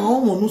iya o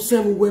mo nu se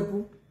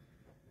webu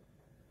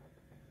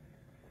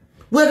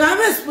we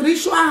have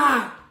spiritual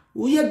heart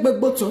we ye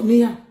gbegbo to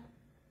ni ya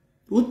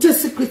we te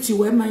secret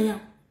we ma ya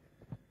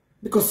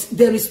because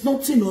there is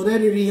nothing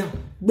already here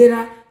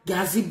gbera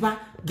gaziba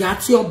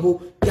gati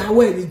obo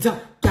yawe ni jan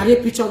kare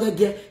picture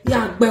gege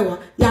ya gbewa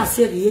ya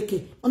seri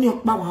yeke oni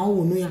opa wa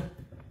wonu ya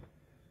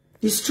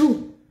it's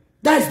true.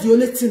 That's the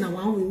only thing I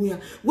want with me.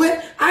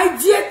 When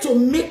I dare to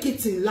make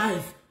it in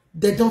life,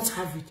 they don't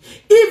have it.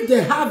 If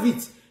they have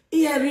it,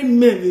 hearing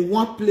men in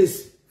one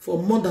place for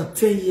more than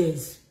 10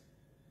 years.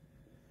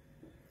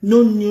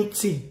 No new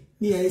thing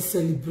near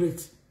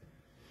celebrate.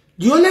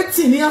 The only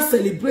thing near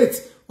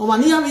celebrate, or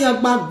when you have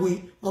a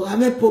bag or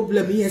have a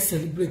problem here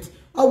celebrate.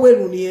 Or where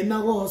only na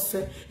go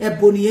say a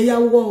boni ya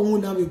wo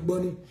una with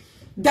boni.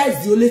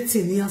 That's the only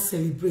thing near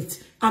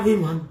celebrate.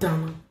 Having one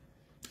dana,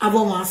 having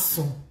one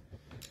song.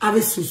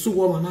 Ave susu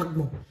wo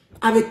wanagbo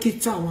ave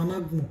kita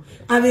wanagbo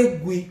ave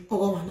gui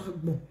ogo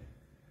wanagbo.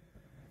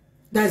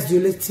 That's the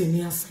only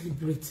thing they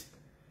celebrate.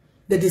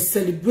 That they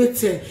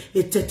celebrate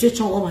a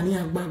teaching wo mani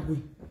agbagui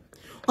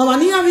o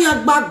mani avi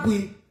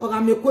agbagui o ga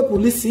me kwe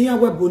police yan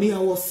we boni yan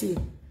wo se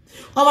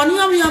o mani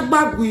avi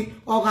agbagui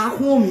o ga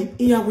hun mi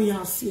yan we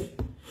yan se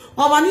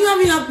o mani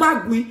avi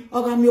agbagui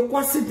o ga me ko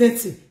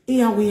accident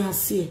yan we yan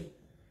se.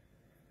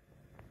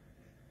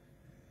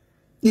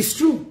 It's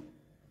true.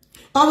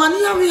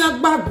 Omania we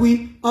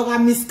agbagui oga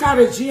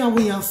miscarriage yan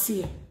we yan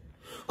see.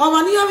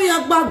 Omania we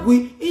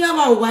agbagui yan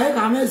ba wa e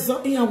ka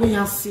mezo yan we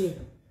yan see.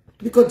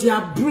 Because their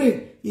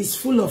brain is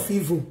full of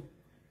evil.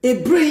 A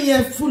brain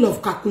here full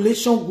of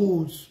calculation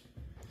goals.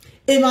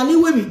 E mani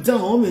we me down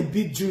on a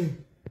big dream.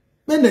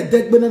 When the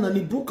dead bena na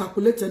ni book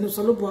calculate no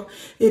salobo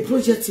a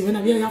project when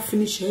I ya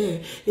finish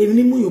here. E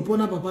ni mu yo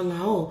bona baba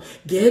la o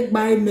ge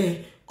gba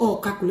me o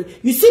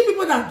calculate. You see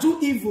people that do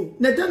evil.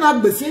 Ne den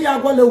agbese ya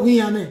gwa le wi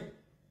yan ne.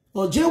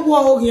 Oje wo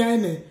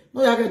oriane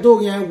no ya ge do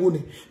oriane wo ni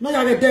no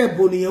ya ge de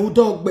boni en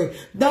udo gbe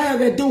da ya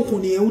ge do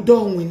kun ni en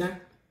udo nwina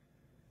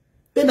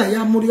be na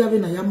ya muri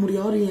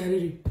oriane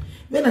riri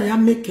be na ya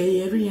make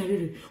e oriane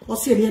riri o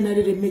se ni na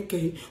riri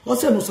make o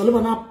se no salo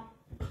na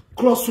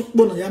cross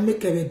ukpo na ya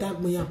make e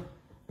dagbo ya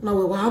na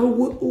we wa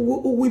ru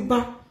uwi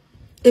ba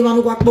e ma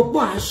no wa popo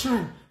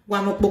ashan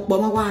wa no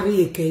popo ma wa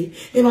ri eke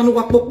e ma no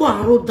wa popo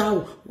aro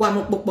dawo wa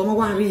no popo ma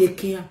wa ri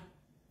eke ya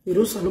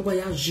ero salo ba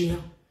ya jia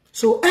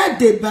so e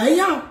de ba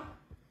ya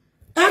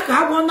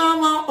eka wona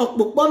ma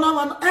okpopo na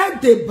ma e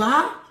de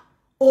ba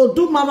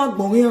odu mama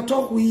gbon yan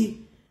to wi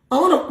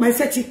awon of my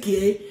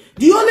setiki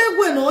the only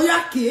way no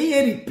ya ki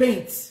e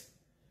repent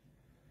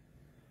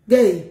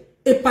gay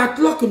e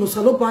padlock no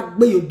salo ba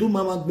gbe odu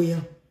mama gbe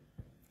yan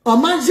o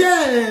ma je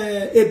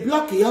e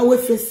block ya we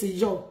face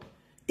yo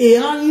e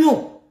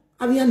anyo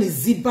abiya ni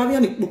ziba abiya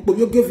ni popo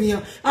yo give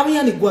yan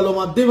abiya ni gwalo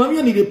ma de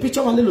abiya ni the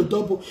picture one little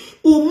double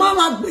o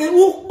mama gbe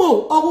u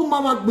po o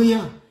mama gbe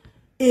yan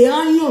e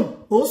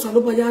anyon o salo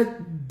ba ya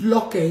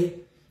bloqué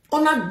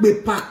on a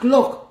gbe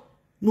padlock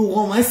no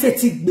ron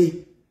eseti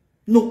gbe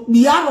no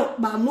biaro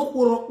ba no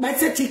ko ba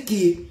eseti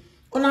ki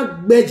on a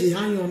gbeje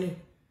anyon ni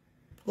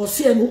o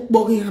si enu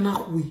pori yan na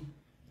wi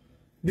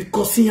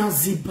because yan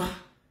ziba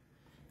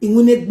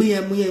inwene gbe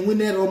yan mu yan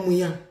inwene ro mu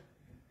yan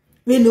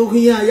we no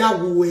yan ya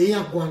wo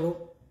yan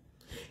gwalo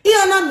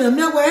iya na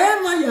me we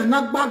ma yan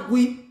na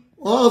gbagui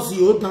o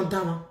si o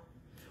dandan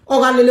or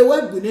lele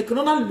wegu ne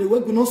kono na lele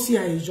wegu no si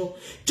ajo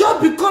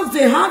just because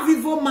they have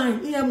evil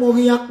mind iye mo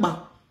ri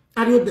apa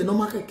ari o de no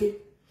makeke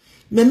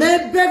me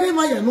bege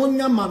ma ya no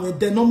nyama me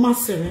de no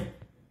masere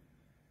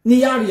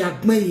ni yari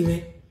agbon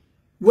ire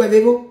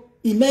welebo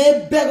i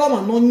me bege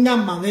ma no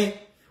nyama me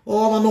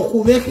o ma no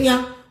kuwe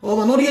kia o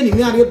ma no ri ni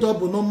mi ari do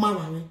bo no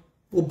mama me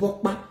o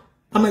bokpa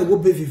ama iwo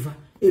be viva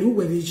eru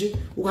wereje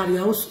o ari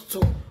a osuto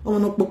o ma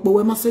no popo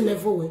we ma se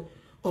level we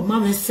o ma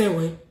me se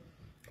we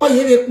o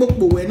yebe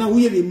popo we na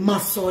uyebe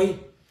masoe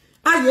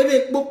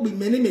ayebe popo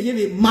me ni me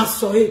yebe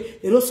masoe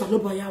ero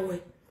saloba ya we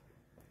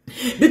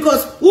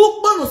because who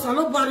no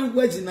saloba ri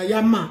weji na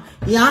ya ma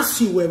ya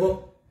si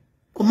webo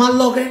o ma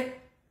loge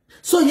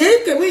so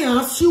ye ke we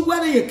ya si we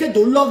ye ke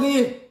do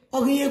loge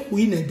o ye ku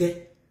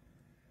inede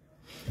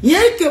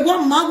ye ke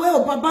wa ma we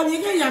o baba ye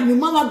ke ya mi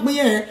ma gbe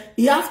ye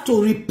you have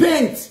to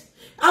repent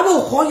abo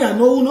ho ya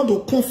no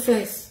do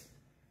confess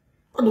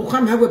o do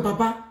come we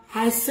baba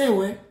I say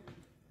we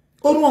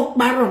Oru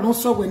paro no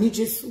so we ni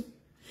Jesu.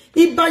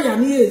 Iba ya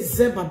ni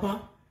eze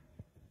baba.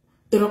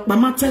 Ero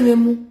mama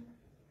tenemu.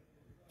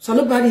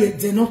 Somebody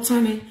is de not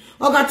tane.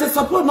 Oga te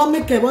support not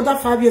make another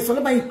 5 years.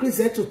 Somebody increase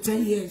it to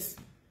 10 years.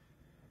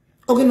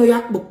 Oga no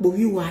yak bokbo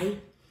wi wai.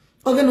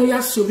 Oga no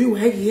yak so wi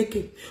wai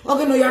yeke.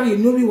 Oga no yak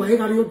no wi wai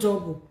gari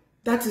double.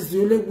 That is the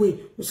only way.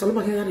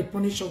 Somebody can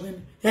punish oga.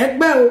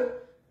 Egbe o.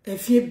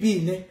 Efie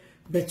bi ne.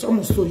 But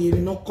almost story you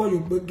no call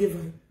you give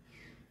her.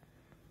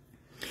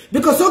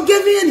 Because so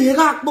give you any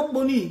rak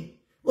bokbo ni.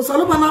 O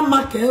saloba na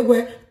mark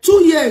we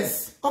 2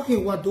 years. Okay,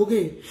 what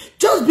okay.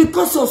 Just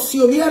because of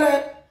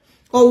Iyore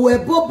or we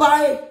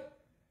buy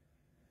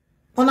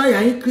on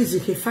a increase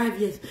in 5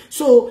 years.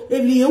 So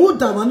if you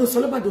would have one,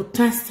 so about the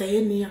transfer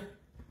in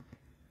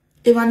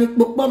if I need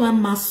book bomb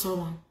and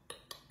masso,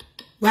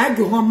 why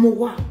go on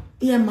more?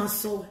 Here,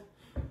 masso.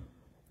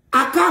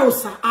 A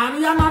causa,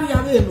 Ariana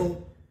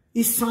Yaveno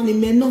is sunny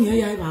men no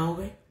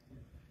yave.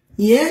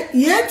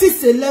 Yet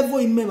is a level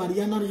in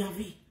Mariana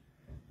Yave.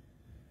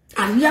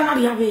 Ariana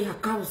Yave, a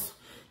causa.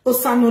 O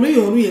sanori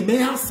ori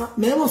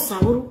me mo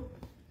sauru.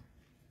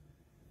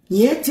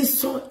 Yet is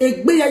so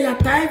egbe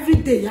yata every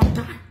day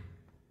yata.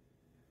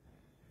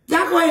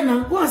 Yago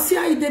ina go see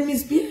I de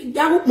misbehave.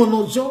 Yago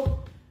monojo.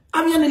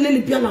 Amiani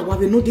leli bia la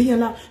wabe no de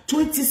yala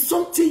 20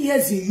 something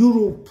years in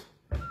Europe.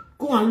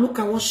 Go and look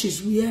at what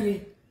she's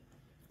wearing.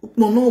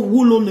 Mono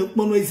wulo ne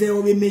mono is a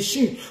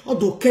machine. Or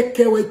do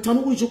keke we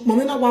tanu we juk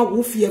momena wa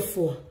wo fear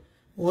for.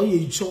 Oh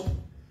ye jo.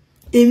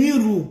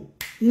 Emiru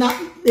na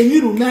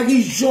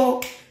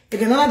jo.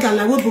 Again,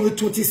 I went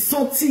 20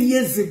 something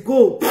years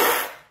ago.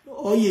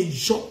 Oh, ye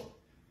job.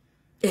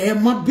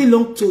 Ma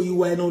belong to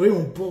you and already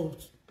on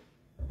board.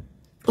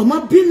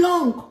 Ma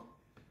belong.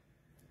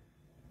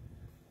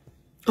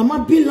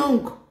 Ma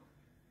belong.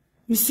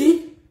 You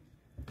see?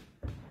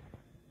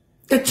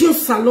 That you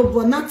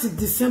salobo not in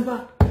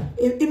December.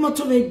 He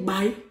must make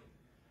buy.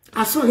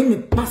 I saw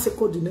him pass a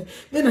code.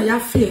 Then I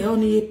have fear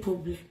only a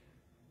problem.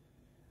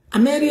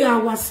 America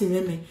was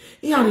in me.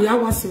 Here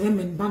was in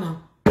me banner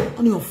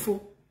on your phone.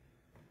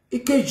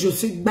 Ike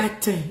Jose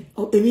batten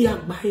or emi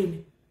yak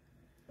bahini.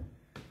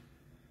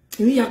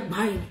 Emi yak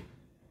bahini.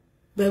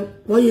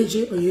 But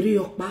voyage or yiri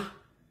yokba.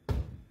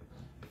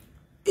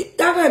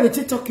 Yaga ebe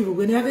ti talk you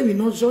when yaga mi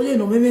no joy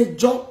no meme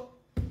job.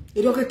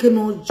 Idoke ke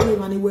no joy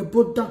mani we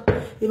boda.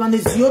 Even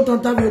is your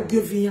don't have your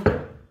give ya.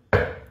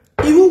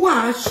 Iwu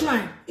wa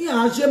shine.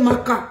 Iya aje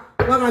maka.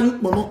 Waga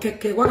yuk mono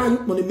keke. Waga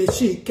yuk mono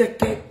machine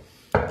keke.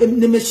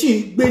 The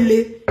machine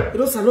bele.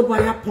 Ido saloba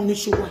ya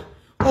punish wa.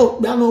 Oh,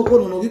 we are not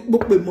going to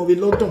book with movie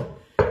London.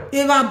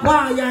 If I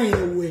buy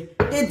anyway,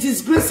 a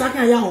disgrace I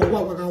can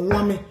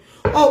woman.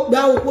 Oh, we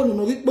are going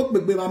to book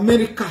with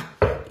America.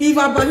 If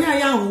I buy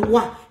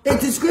a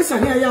disgrace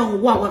I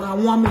can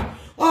woman.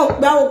 Oh,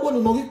 we are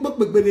going to book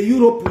with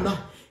Europe now.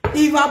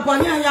 If I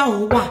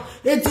buy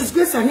a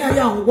disgrace I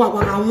can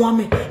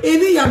woman.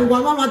 Any young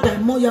woman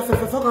that more ya for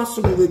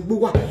with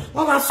Bua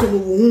or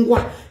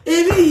Asunu.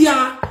 Every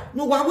year.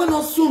 No wa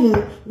no sunu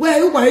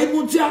we wa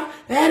imuja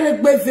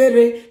eregbe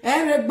vere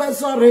eregbe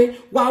sore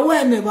wa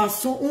we ne ba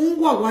so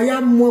ngwa wa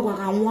ya mo wa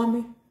kan wa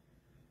me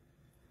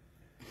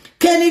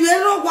keni be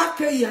ro wa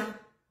ke ya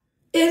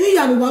eni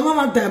ya no wa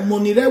mama da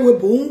money re we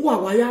bo ngwa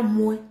wa ya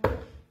mo e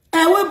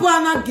we bo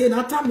ana ge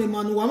na ta me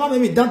manu wa mama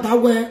mi dada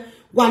we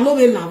wa lo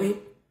we lawe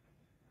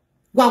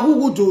wa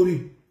gugu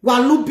dori wa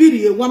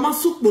lubiri wa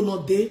masukpo no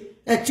de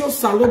e ti o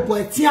salobo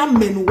e ti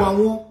amenu wa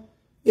won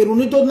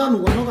Eruni do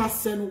nanu wa no ga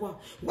senuwa.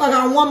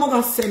 Waga nwa mo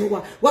ga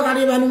senuwa. Waga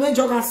de banu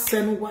menjo ga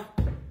senuwa.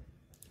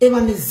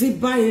 Eva ni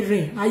ziba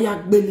ere aya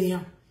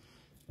gbeliyan.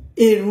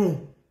 Erun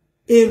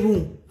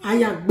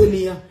aya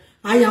gbeliyan.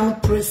 Aya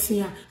on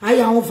pressing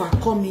aya on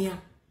overcome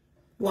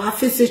wa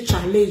face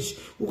challenge.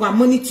 Uga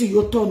monitor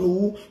your turn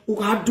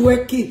uga do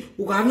eki,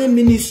 uga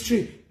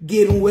ministry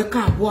gerun we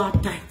ka bo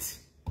tight.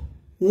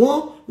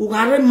 Wo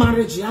ugare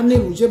marriage ane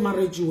uje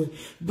marriage we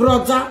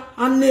brother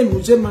ane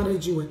uje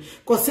marriage we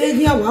cause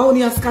here wa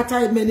only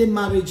scatter many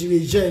marriage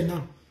we je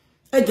now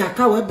e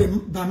jaka we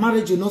ba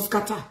marriage no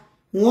scatter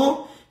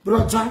wo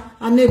brother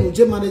ane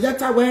uje marriage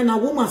that when a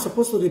woman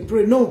supposed to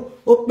pray no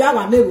o bia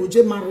wa ane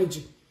uje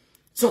marriage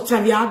so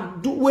time ya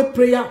do we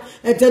prayer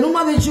and then no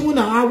marriage we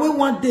na we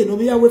one day no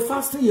we are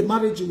fasting your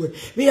marriage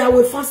we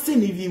are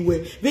fasting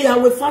if we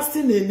are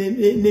fasting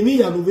ne mi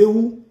ya no we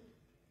wu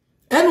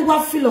and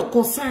what feel of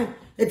concern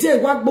eti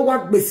egwa gbo wa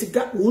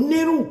gbesiga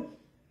uniru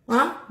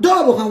ha do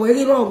bo kan we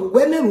ri ro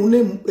we neru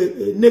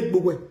ne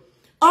gbogbo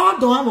o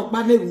do amo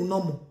pa neru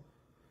no mo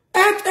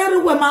eri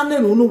we ma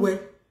neru nu we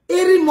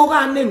eri mo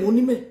ga neru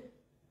ni me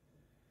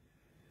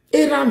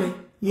era me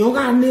yo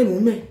ga neru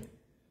me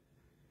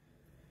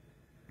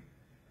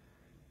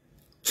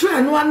try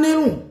no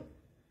neru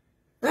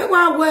e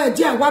wa we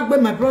je agwa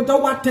gbe my brother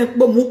wa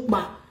tekpo mu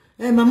pa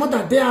my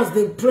mother there as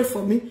they pray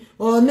for me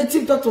or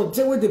native doctor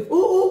say with the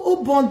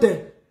who born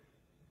them.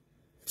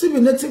 See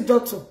be native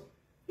doctor.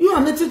 You are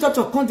native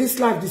doctor come this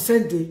life the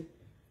same day.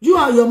 You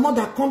are your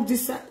mother come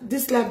this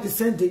life the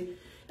same day.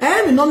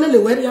 Me no lele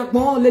wear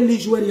yagbon lele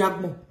ju wear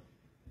yagbon.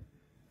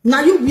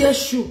 Now you wear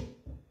shoe.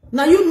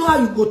 Now you know how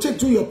you go to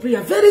do your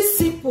prayer. Very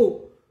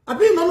simple. I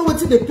bet you don't know what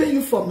they pay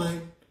you for,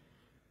 man.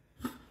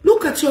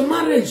 Look at your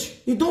marriage.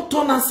 You don't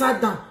turn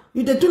upside down.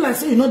 You they do like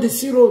say you know the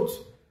sea roads.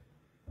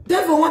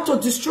 Devil want to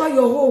destroy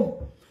your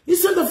home.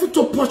 Instead of you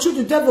to pursue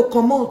the devil,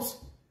 come out.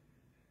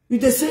 You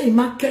they say he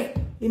market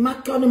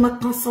on the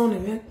cancer,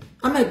 man.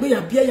 I might be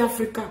a beer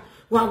Africa.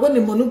 Well, when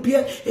the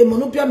monopia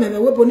me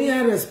we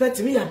respect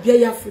me a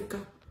beer Africa.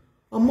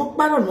 I'm not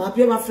bad on a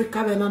beer Africa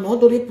and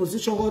another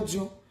position what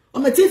you.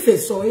 I'm a thief,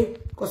 sorry,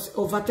 because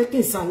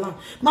overtaking salam.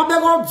 My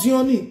bag of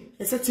Diony,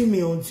 except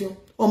me on you.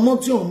 Or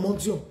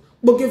Montion.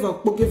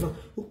 Bogiva.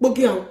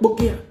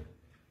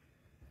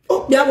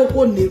 Oh,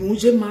 Biabo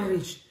ne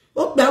marriage.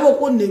 Oh,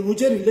 Biabo ne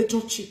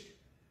relationship.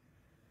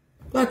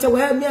 But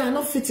well, me, I'm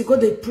not fit to go,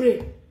 they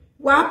pray.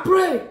 Well, I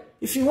pray.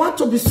 If you want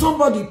to be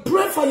somebody,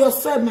 pray for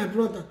yourself, my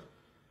brother.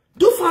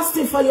 Do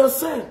fasting for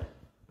yourself.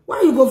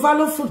 Why you go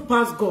value food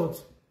past God?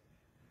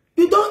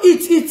 You don't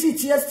eat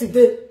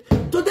yesterday.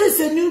 Today is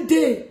a new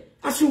day.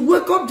 As you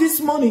wake up this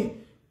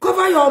morning,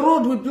 cover your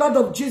road with blood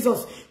of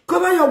Jesus.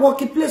 Cover your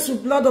working place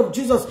with blood of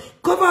Jesus.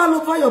 Cover all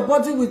over your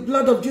body with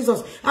blood of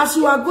Jesus. As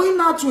you are going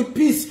out with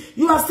peace,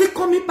 you are still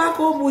coming back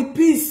home with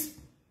peace.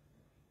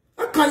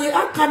 How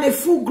can a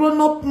full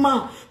grown-up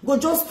man go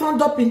just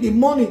stand up in the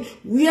morning,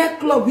 wear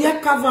club, wear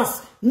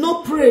covers,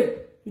 no pray?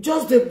 You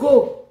just they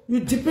go.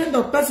 You depend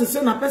on person,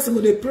 say na person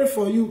will they pray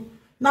for you.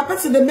 Now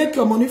person they make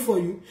your money for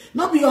you.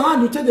 Not be your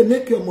hand you tell they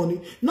make your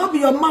money. Not be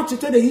your mouth you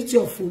tell they eat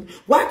your food.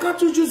 Why can't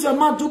you use your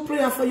mouth do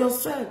prayer for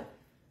yourself?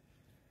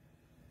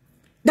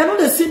 They're not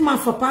the same man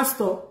for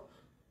pastor.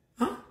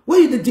 Huh?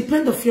 Where you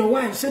depend on your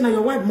wife. Say now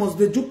your wife must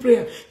they do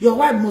prayer. Your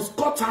wife must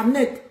cut her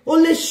neck.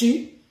 Only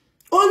she.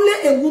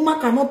 Only a woman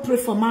cannot pray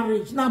for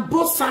marriage. Now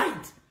both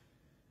sides.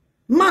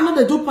 Man not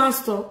they do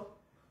pastor.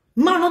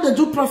 Man not they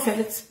do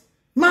prophet.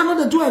 Man not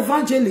they do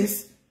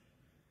evangelist.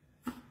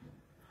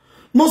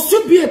 Must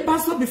you be a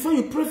pastor before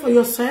you pray for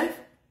yourself?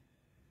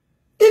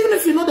 Even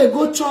if you know they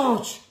go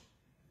church.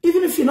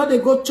 Even if you know they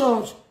go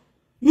church.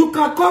 You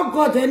can call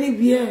God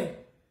anywhere.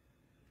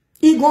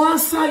 He go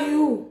answer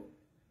you.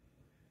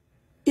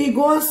 He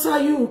go answer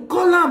you.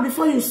 Call him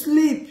before you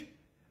sleep.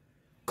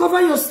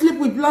 Cover your sleep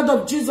with blood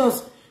of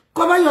Jesus.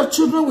 Cover your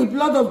children with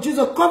blood of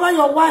Jesus. Cover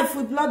your wife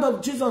with blood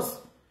of Jesus.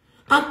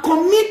 And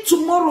commit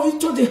tomorrow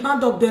into the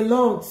hand of the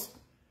Lord.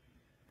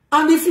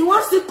 And if you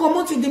want to come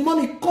out in the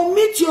morning,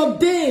 commit your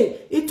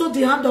day into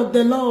the hand of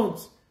the Lord.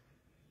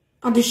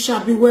 And it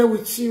shall be well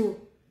with you.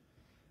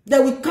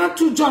 That we can't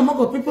join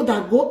among people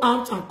that go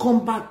out and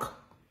come back.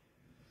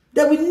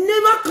 That we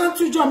never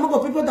can't join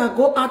among people that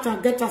go out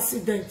and get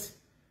accidents.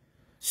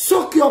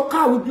 Soak your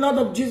car with blood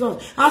of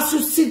Jesus. As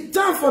you sit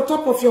down for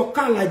top of your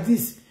car like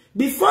this,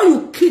 before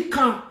you kick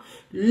her,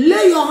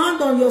 lay your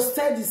hand on your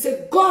steady.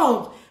 Say,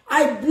 God,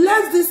 I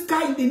bless this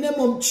car in the name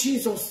of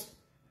Jesus.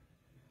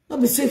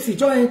 Don't be say if you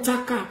don't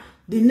enter car,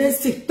 the next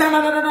thing,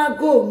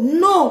 go.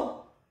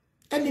 No.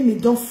 Enemy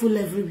don't fool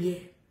everywhere.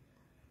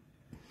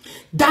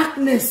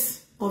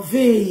 Darkness of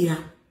area.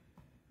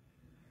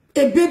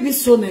 A baby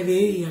son of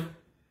area.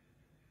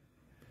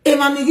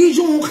 Emanigi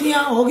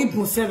junkia ori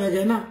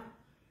bunseverena.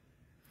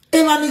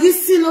 Emanigi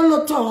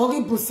siloloto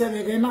ori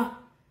bunseverena.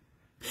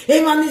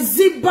 Emani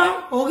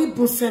ziba ori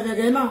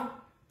bunseverena.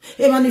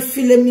 Emani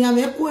filemia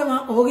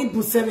mekuema ori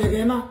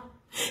bunseverena.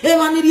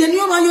 Emani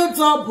rienyo mayo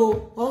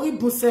dobo ori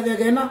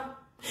bunseverena.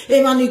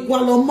 Emani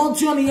gwalo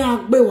montioni ya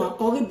agbewa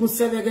ori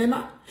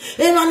bunseverena.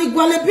 Emani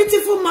gwale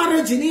beautiful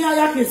marriage ni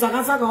ya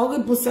kisakasaka ori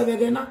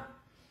bunseverena.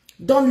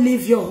 Don't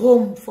leave your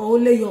home for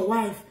only your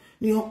wife.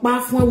 Ni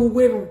okpa fun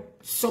ewuwero.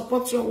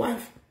 Support your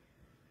wife.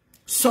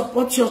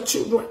 Support your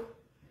children.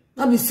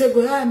 Not be say,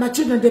 hey, my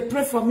children, they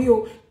pray for me.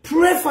 Oh.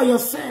 Pray for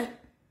yourself.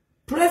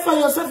 Pray for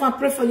yourself and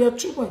pray for your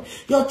children.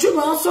 Your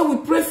children also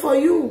will pray for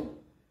you.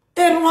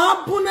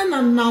 Erwa bune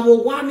na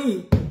nawo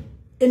wani.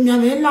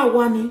 Enyame la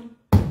wani.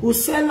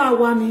 Use la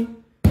wani.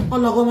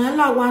 Ologome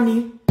la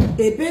wani.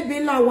 Ebebe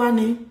la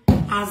wani.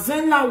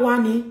 Azen la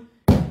wani.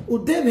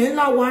 Udeme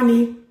la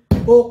wani.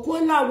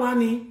 Okwe la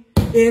wani.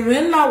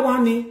 Eren la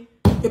wani.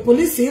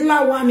 Epolisi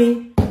la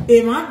wani.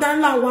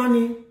 Emadan la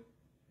wani.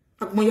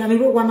 Akmoyani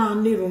ro wana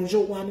ni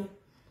ronjo wani.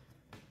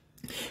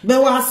 Be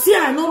wa si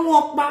anu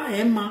walk ba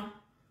ema.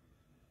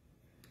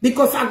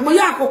 Because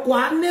akmoya akoko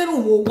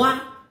aneru wo wa.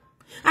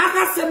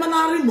 Aka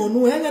seminary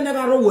monu enge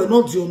nega ro we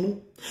no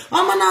dionu.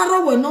 Ama na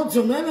ro we no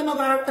dionu enge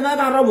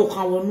nega ro wo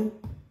kawonu.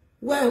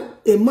 Well,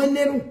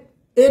 emeneru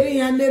eri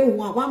ya neru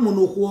wa wa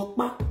monoku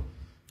okpa.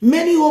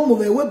 Many home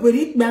we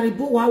beri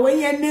gbaribo wa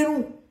we ye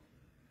neru.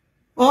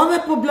 All the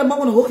problem I'm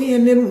going to ye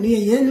neru ni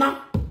ye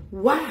na.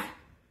 Why?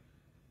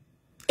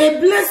 A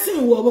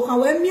blessing wo ka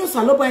we mi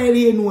osaloba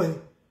eri enu e.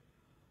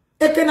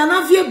 E kena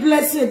na vie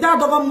blessing da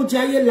dogo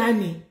muja ye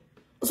lani.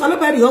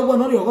 Osaloba eri ogbo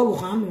no ri ogbo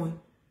kan nu e.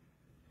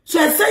 So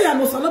e say ya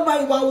no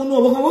osaloba iwa wonu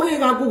obo kan wo ke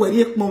ga go we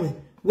ri ekpon me.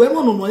 We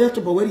mo no no ya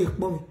to bo we ri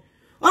ekpon me.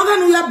 Oga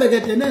nu ya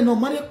begede na no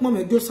mari ekpon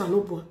me go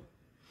salobo.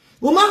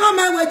 O ma ga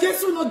me we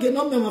Jesu no ge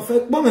no me ma fe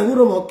ekpon me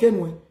wuro mo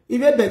kenu e.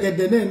 Ibe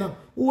begede na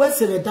uwe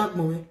sere dag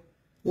mo me.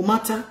 O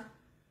mata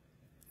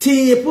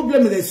ti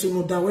problem le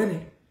sunu da we ni.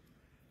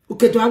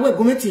 Okay, do I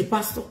go meet a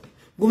pastor?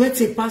 Go meet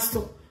a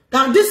pastor.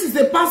 Now this is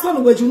a pastor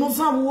where you know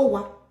some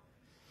war.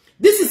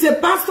 This is a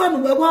pastor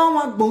where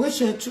one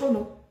bonation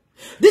trono.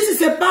 This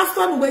is a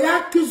pastor where you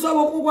accuse of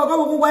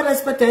what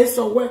respect is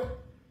so well.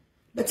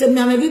 But me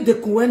am read the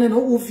Quran and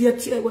who fear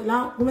chair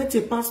well go meet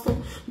a pastor.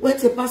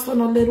 Wait a pastor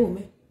no le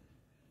room.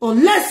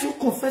 Unless you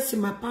confess to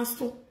my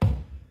pastor.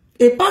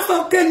 A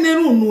pastor can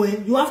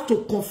you have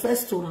to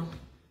confess to him.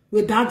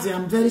 With that,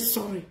 I'm very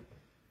sorry.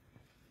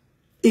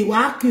 He will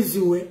accuse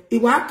you. He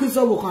will accuse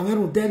you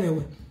of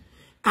anyway.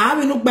 I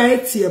will not buy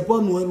it here,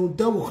 but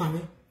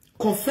no,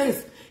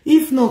 confess.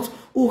 If not,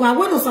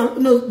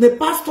 the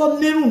pastor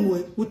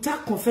never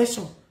without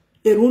confession.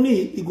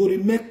 He go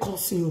remain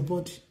curse in your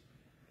body.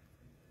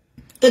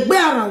 It be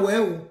around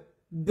well,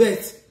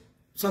 but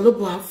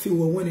Salobo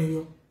feel when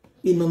you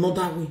in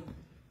another way.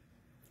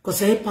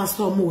 Because I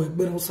pastor more work,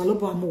 but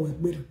Salobo more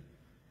work better.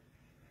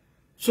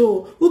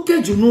 So, who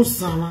can you know,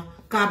 Sama?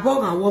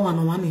 Kaboga woman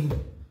on money.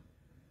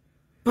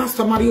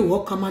 Pastor Mario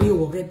walk, Mario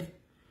already.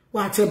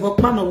 What about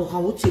Pano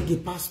walk take a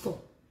pastor?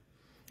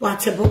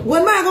 What about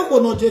when I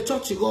go to the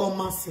church, you go on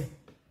Massey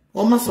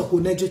or Masso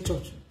Kuneja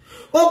church?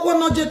 Or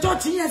go to the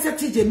church, he has a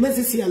TJ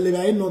message here,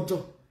 live in no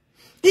door.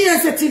 He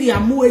has a TD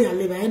Amue,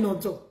 live in no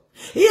door.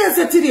 He has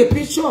a TD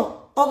picture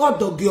or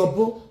dog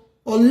yobo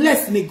or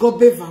less me go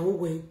beva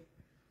away.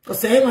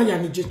 Because I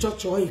am a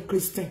church or a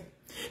Christian.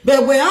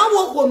 But when I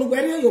walk on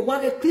where you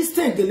want a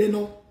Christian,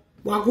 Deleno,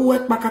 Wago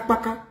work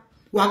paka,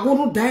 Wago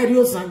no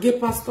diarios and gay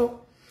pastor,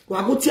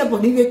 Wago tia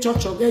bonive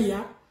church or gay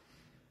ya.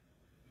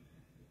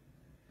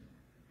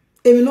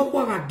 If you know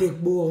what I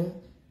dig bone,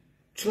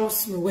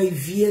 trust me, where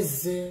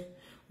vieze,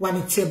 when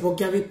it's a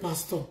bogary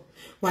pastor,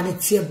 when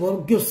it's a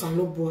borgios and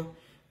loboa,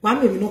 one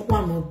may not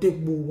one or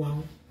dig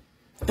bone.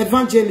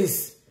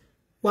 Evangelist,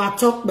 what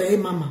talk by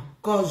mama,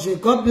 cause you,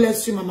 God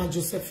bless you, Mama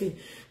Josephine,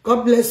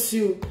 God bless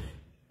you.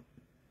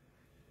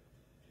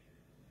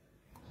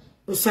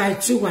 Put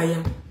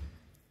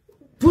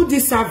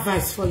this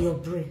advice for your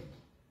brain.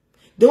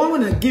 The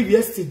one I give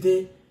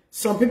yesterday,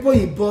 some people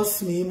you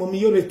boss me,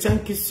 Mommy Iyore,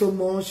 thank you so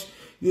much.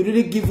 You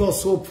really give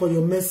us hope for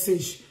your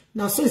message.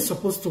 Now, so it's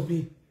supposed to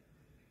be.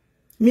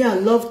 Me, I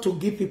love to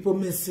give people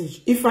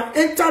message. If I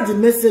enter the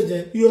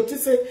message, you have to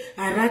say,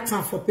 I write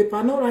down for paper.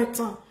 I don't write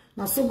down.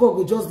 Now, so God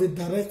will just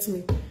direct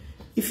me.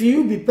 If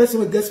you be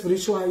person with get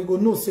spiritual, you go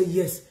no say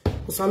yes.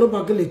 Because I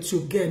love to let you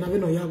get. I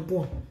know you are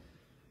born.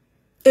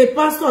 A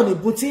pastor on the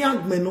booty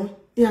young men,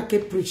 he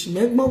can preach.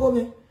 Make more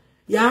women.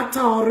 Ya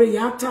taori,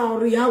 ya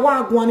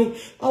wagwani,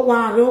 o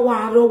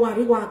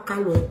wa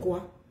kalo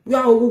ekwa. We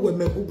are over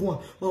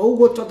Megugua, or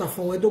go to the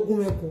phone with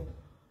Dogumeko,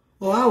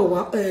 or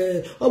our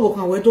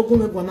Obokan with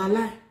Dogumeko na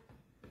lie.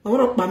 I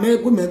want to make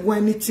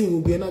anything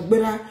will be not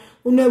better.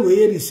 Never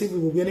receive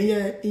will be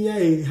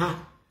a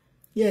ha.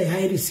 Yeah,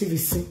 I receive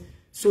it.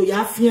 So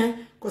ya fear,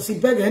 because he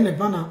begged any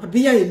banner. I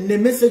be in the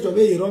message of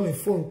a wrong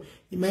phone.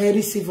 You may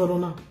receive or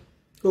not.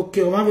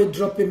 Okay, I will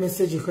drop a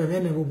message. You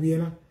can will be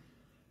enough.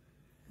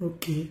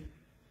 Okay.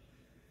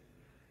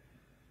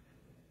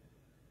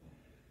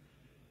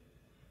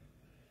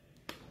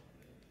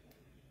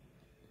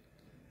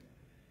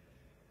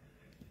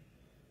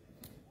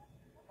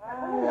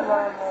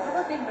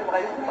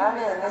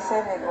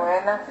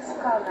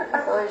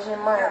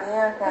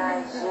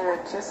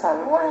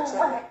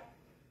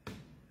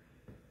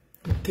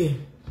 Okay.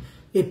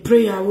 A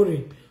prayer,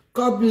 Iyore.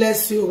 God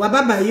bless you.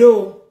 Wababa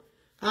yo.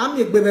 I'm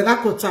a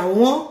Bebegakota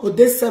 1 or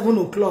day 7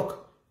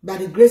 o'clock. By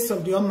the grace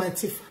of the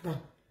Almighty Father.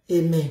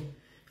 Amen.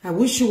 I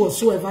wish you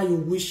whatsoever you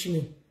wish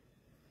me.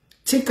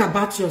 Think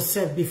about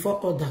yourself before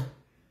other.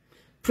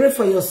 Pray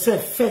for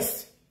yourself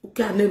first.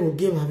 Okay, I never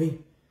give away.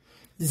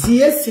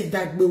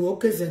 Anytime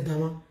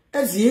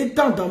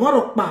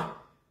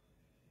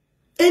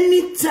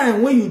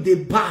when you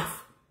dey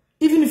bath,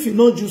 even if you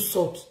don't use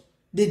salt,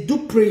 they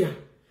do prayer.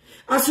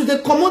 As you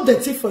dey comot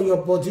dirty for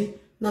your body,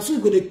 now so you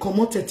go dey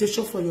comot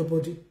temptation for your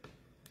body.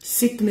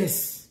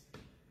 Sickness,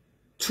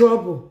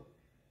 trouble,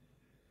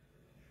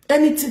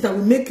 anything that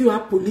will make you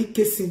have police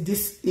case in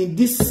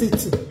this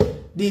city,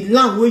 the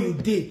land where you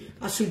dey,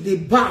 as you dey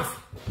bath,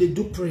 they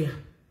do prayer.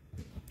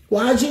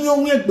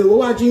 Wajinyo wegbe,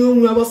 wajinyo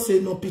nwa say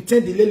no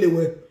pretend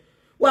lelewe.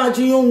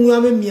 Wajinyo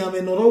nwa me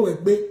miame no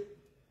wegbe.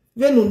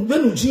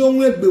 Venu jinyo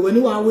wegbe when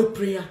you are with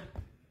prayer.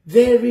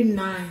 Very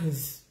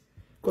nice.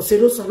 Cause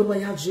ero saloba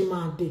ya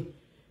jima de.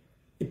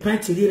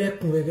 Ipanti lire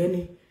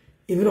kunwegeni.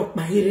 Imiro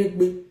pa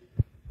hiregbe.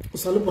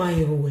 Saloba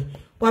yerowe.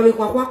 Wabe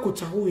kwa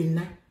kucha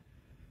huina.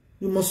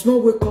 You must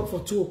not wake up for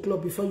 2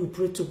 o'clock before you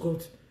pray to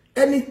God.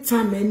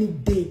 Anytime, any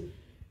day.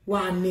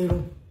 Wa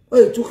nero. Oh,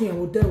 you took your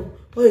hotel.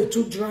 Oh, you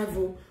took drive.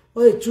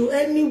 Or to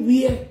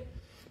anywhere.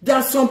 There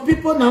are some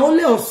people now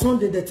only on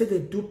Sunday they take they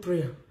do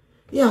prayer.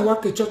 Yeah,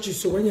 work a church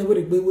so when you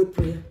go with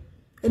prayer.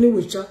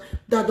 Anyway,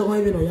 that don't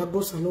even know ya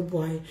go salo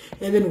boy.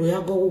 Even we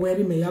ya go where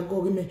me ya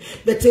go me.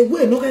 But a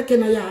way no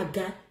can ya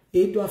ga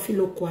e do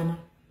afilo kwana.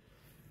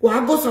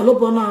 Wa go salo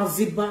bona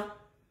ziba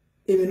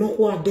e me no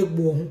kwa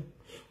degbo hu.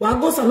 Wa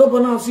go salo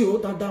bona zi o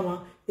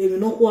dadawa e me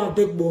no kwa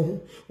degbo hu.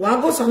 Wa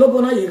go salo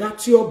bona ye ga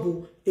ti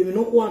obo èmi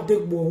no ko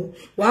adegbo ohun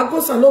wa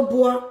go sa lo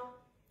bua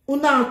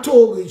una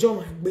to ri jo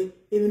ma gbe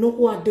èmi no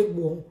ko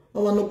adegbo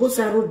ohun o no go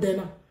sa ro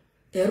dena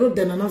ero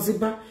dena na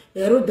ziba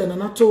ero dena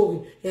na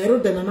to ero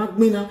dena na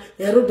gbina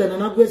ero dena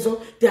na gwezo.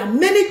 There are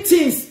many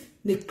things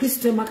the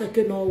Christian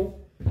makeke no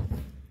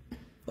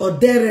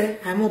odere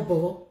amo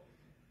bobo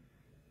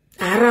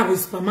ara with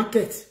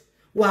supermarket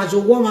wa jo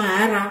wo ma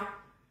ara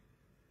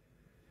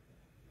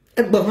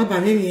egbo ma ba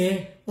mi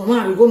yen o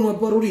ma ri go no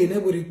boru ri ne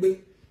gbere gbe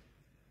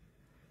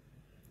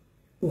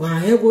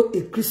wa ego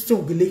a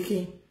Christian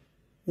geleki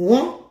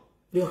won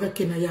yo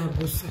keke na ya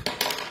bosa.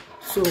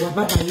 So wa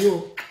baba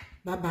yo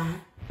bye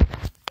bye.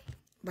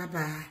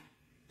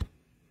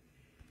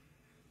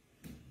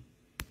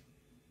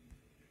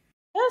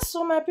 Yes,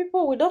 so my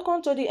people, we don't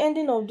come to the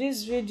ending of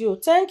this video.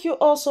 Thank you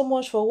all so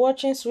much for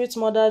watching Sweet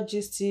Mother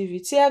Gist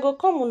TV. Till I go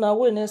come on our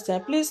way next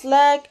time, please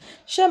like,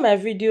 share my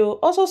video,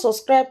 also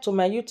subscribe to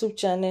my YouTube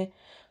channel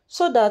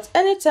so that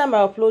anytime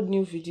I upload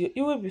new video,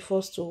 you will be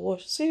first to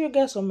watch. See you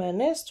guys on my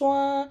next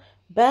one.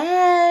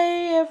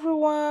 Bye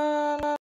everyone.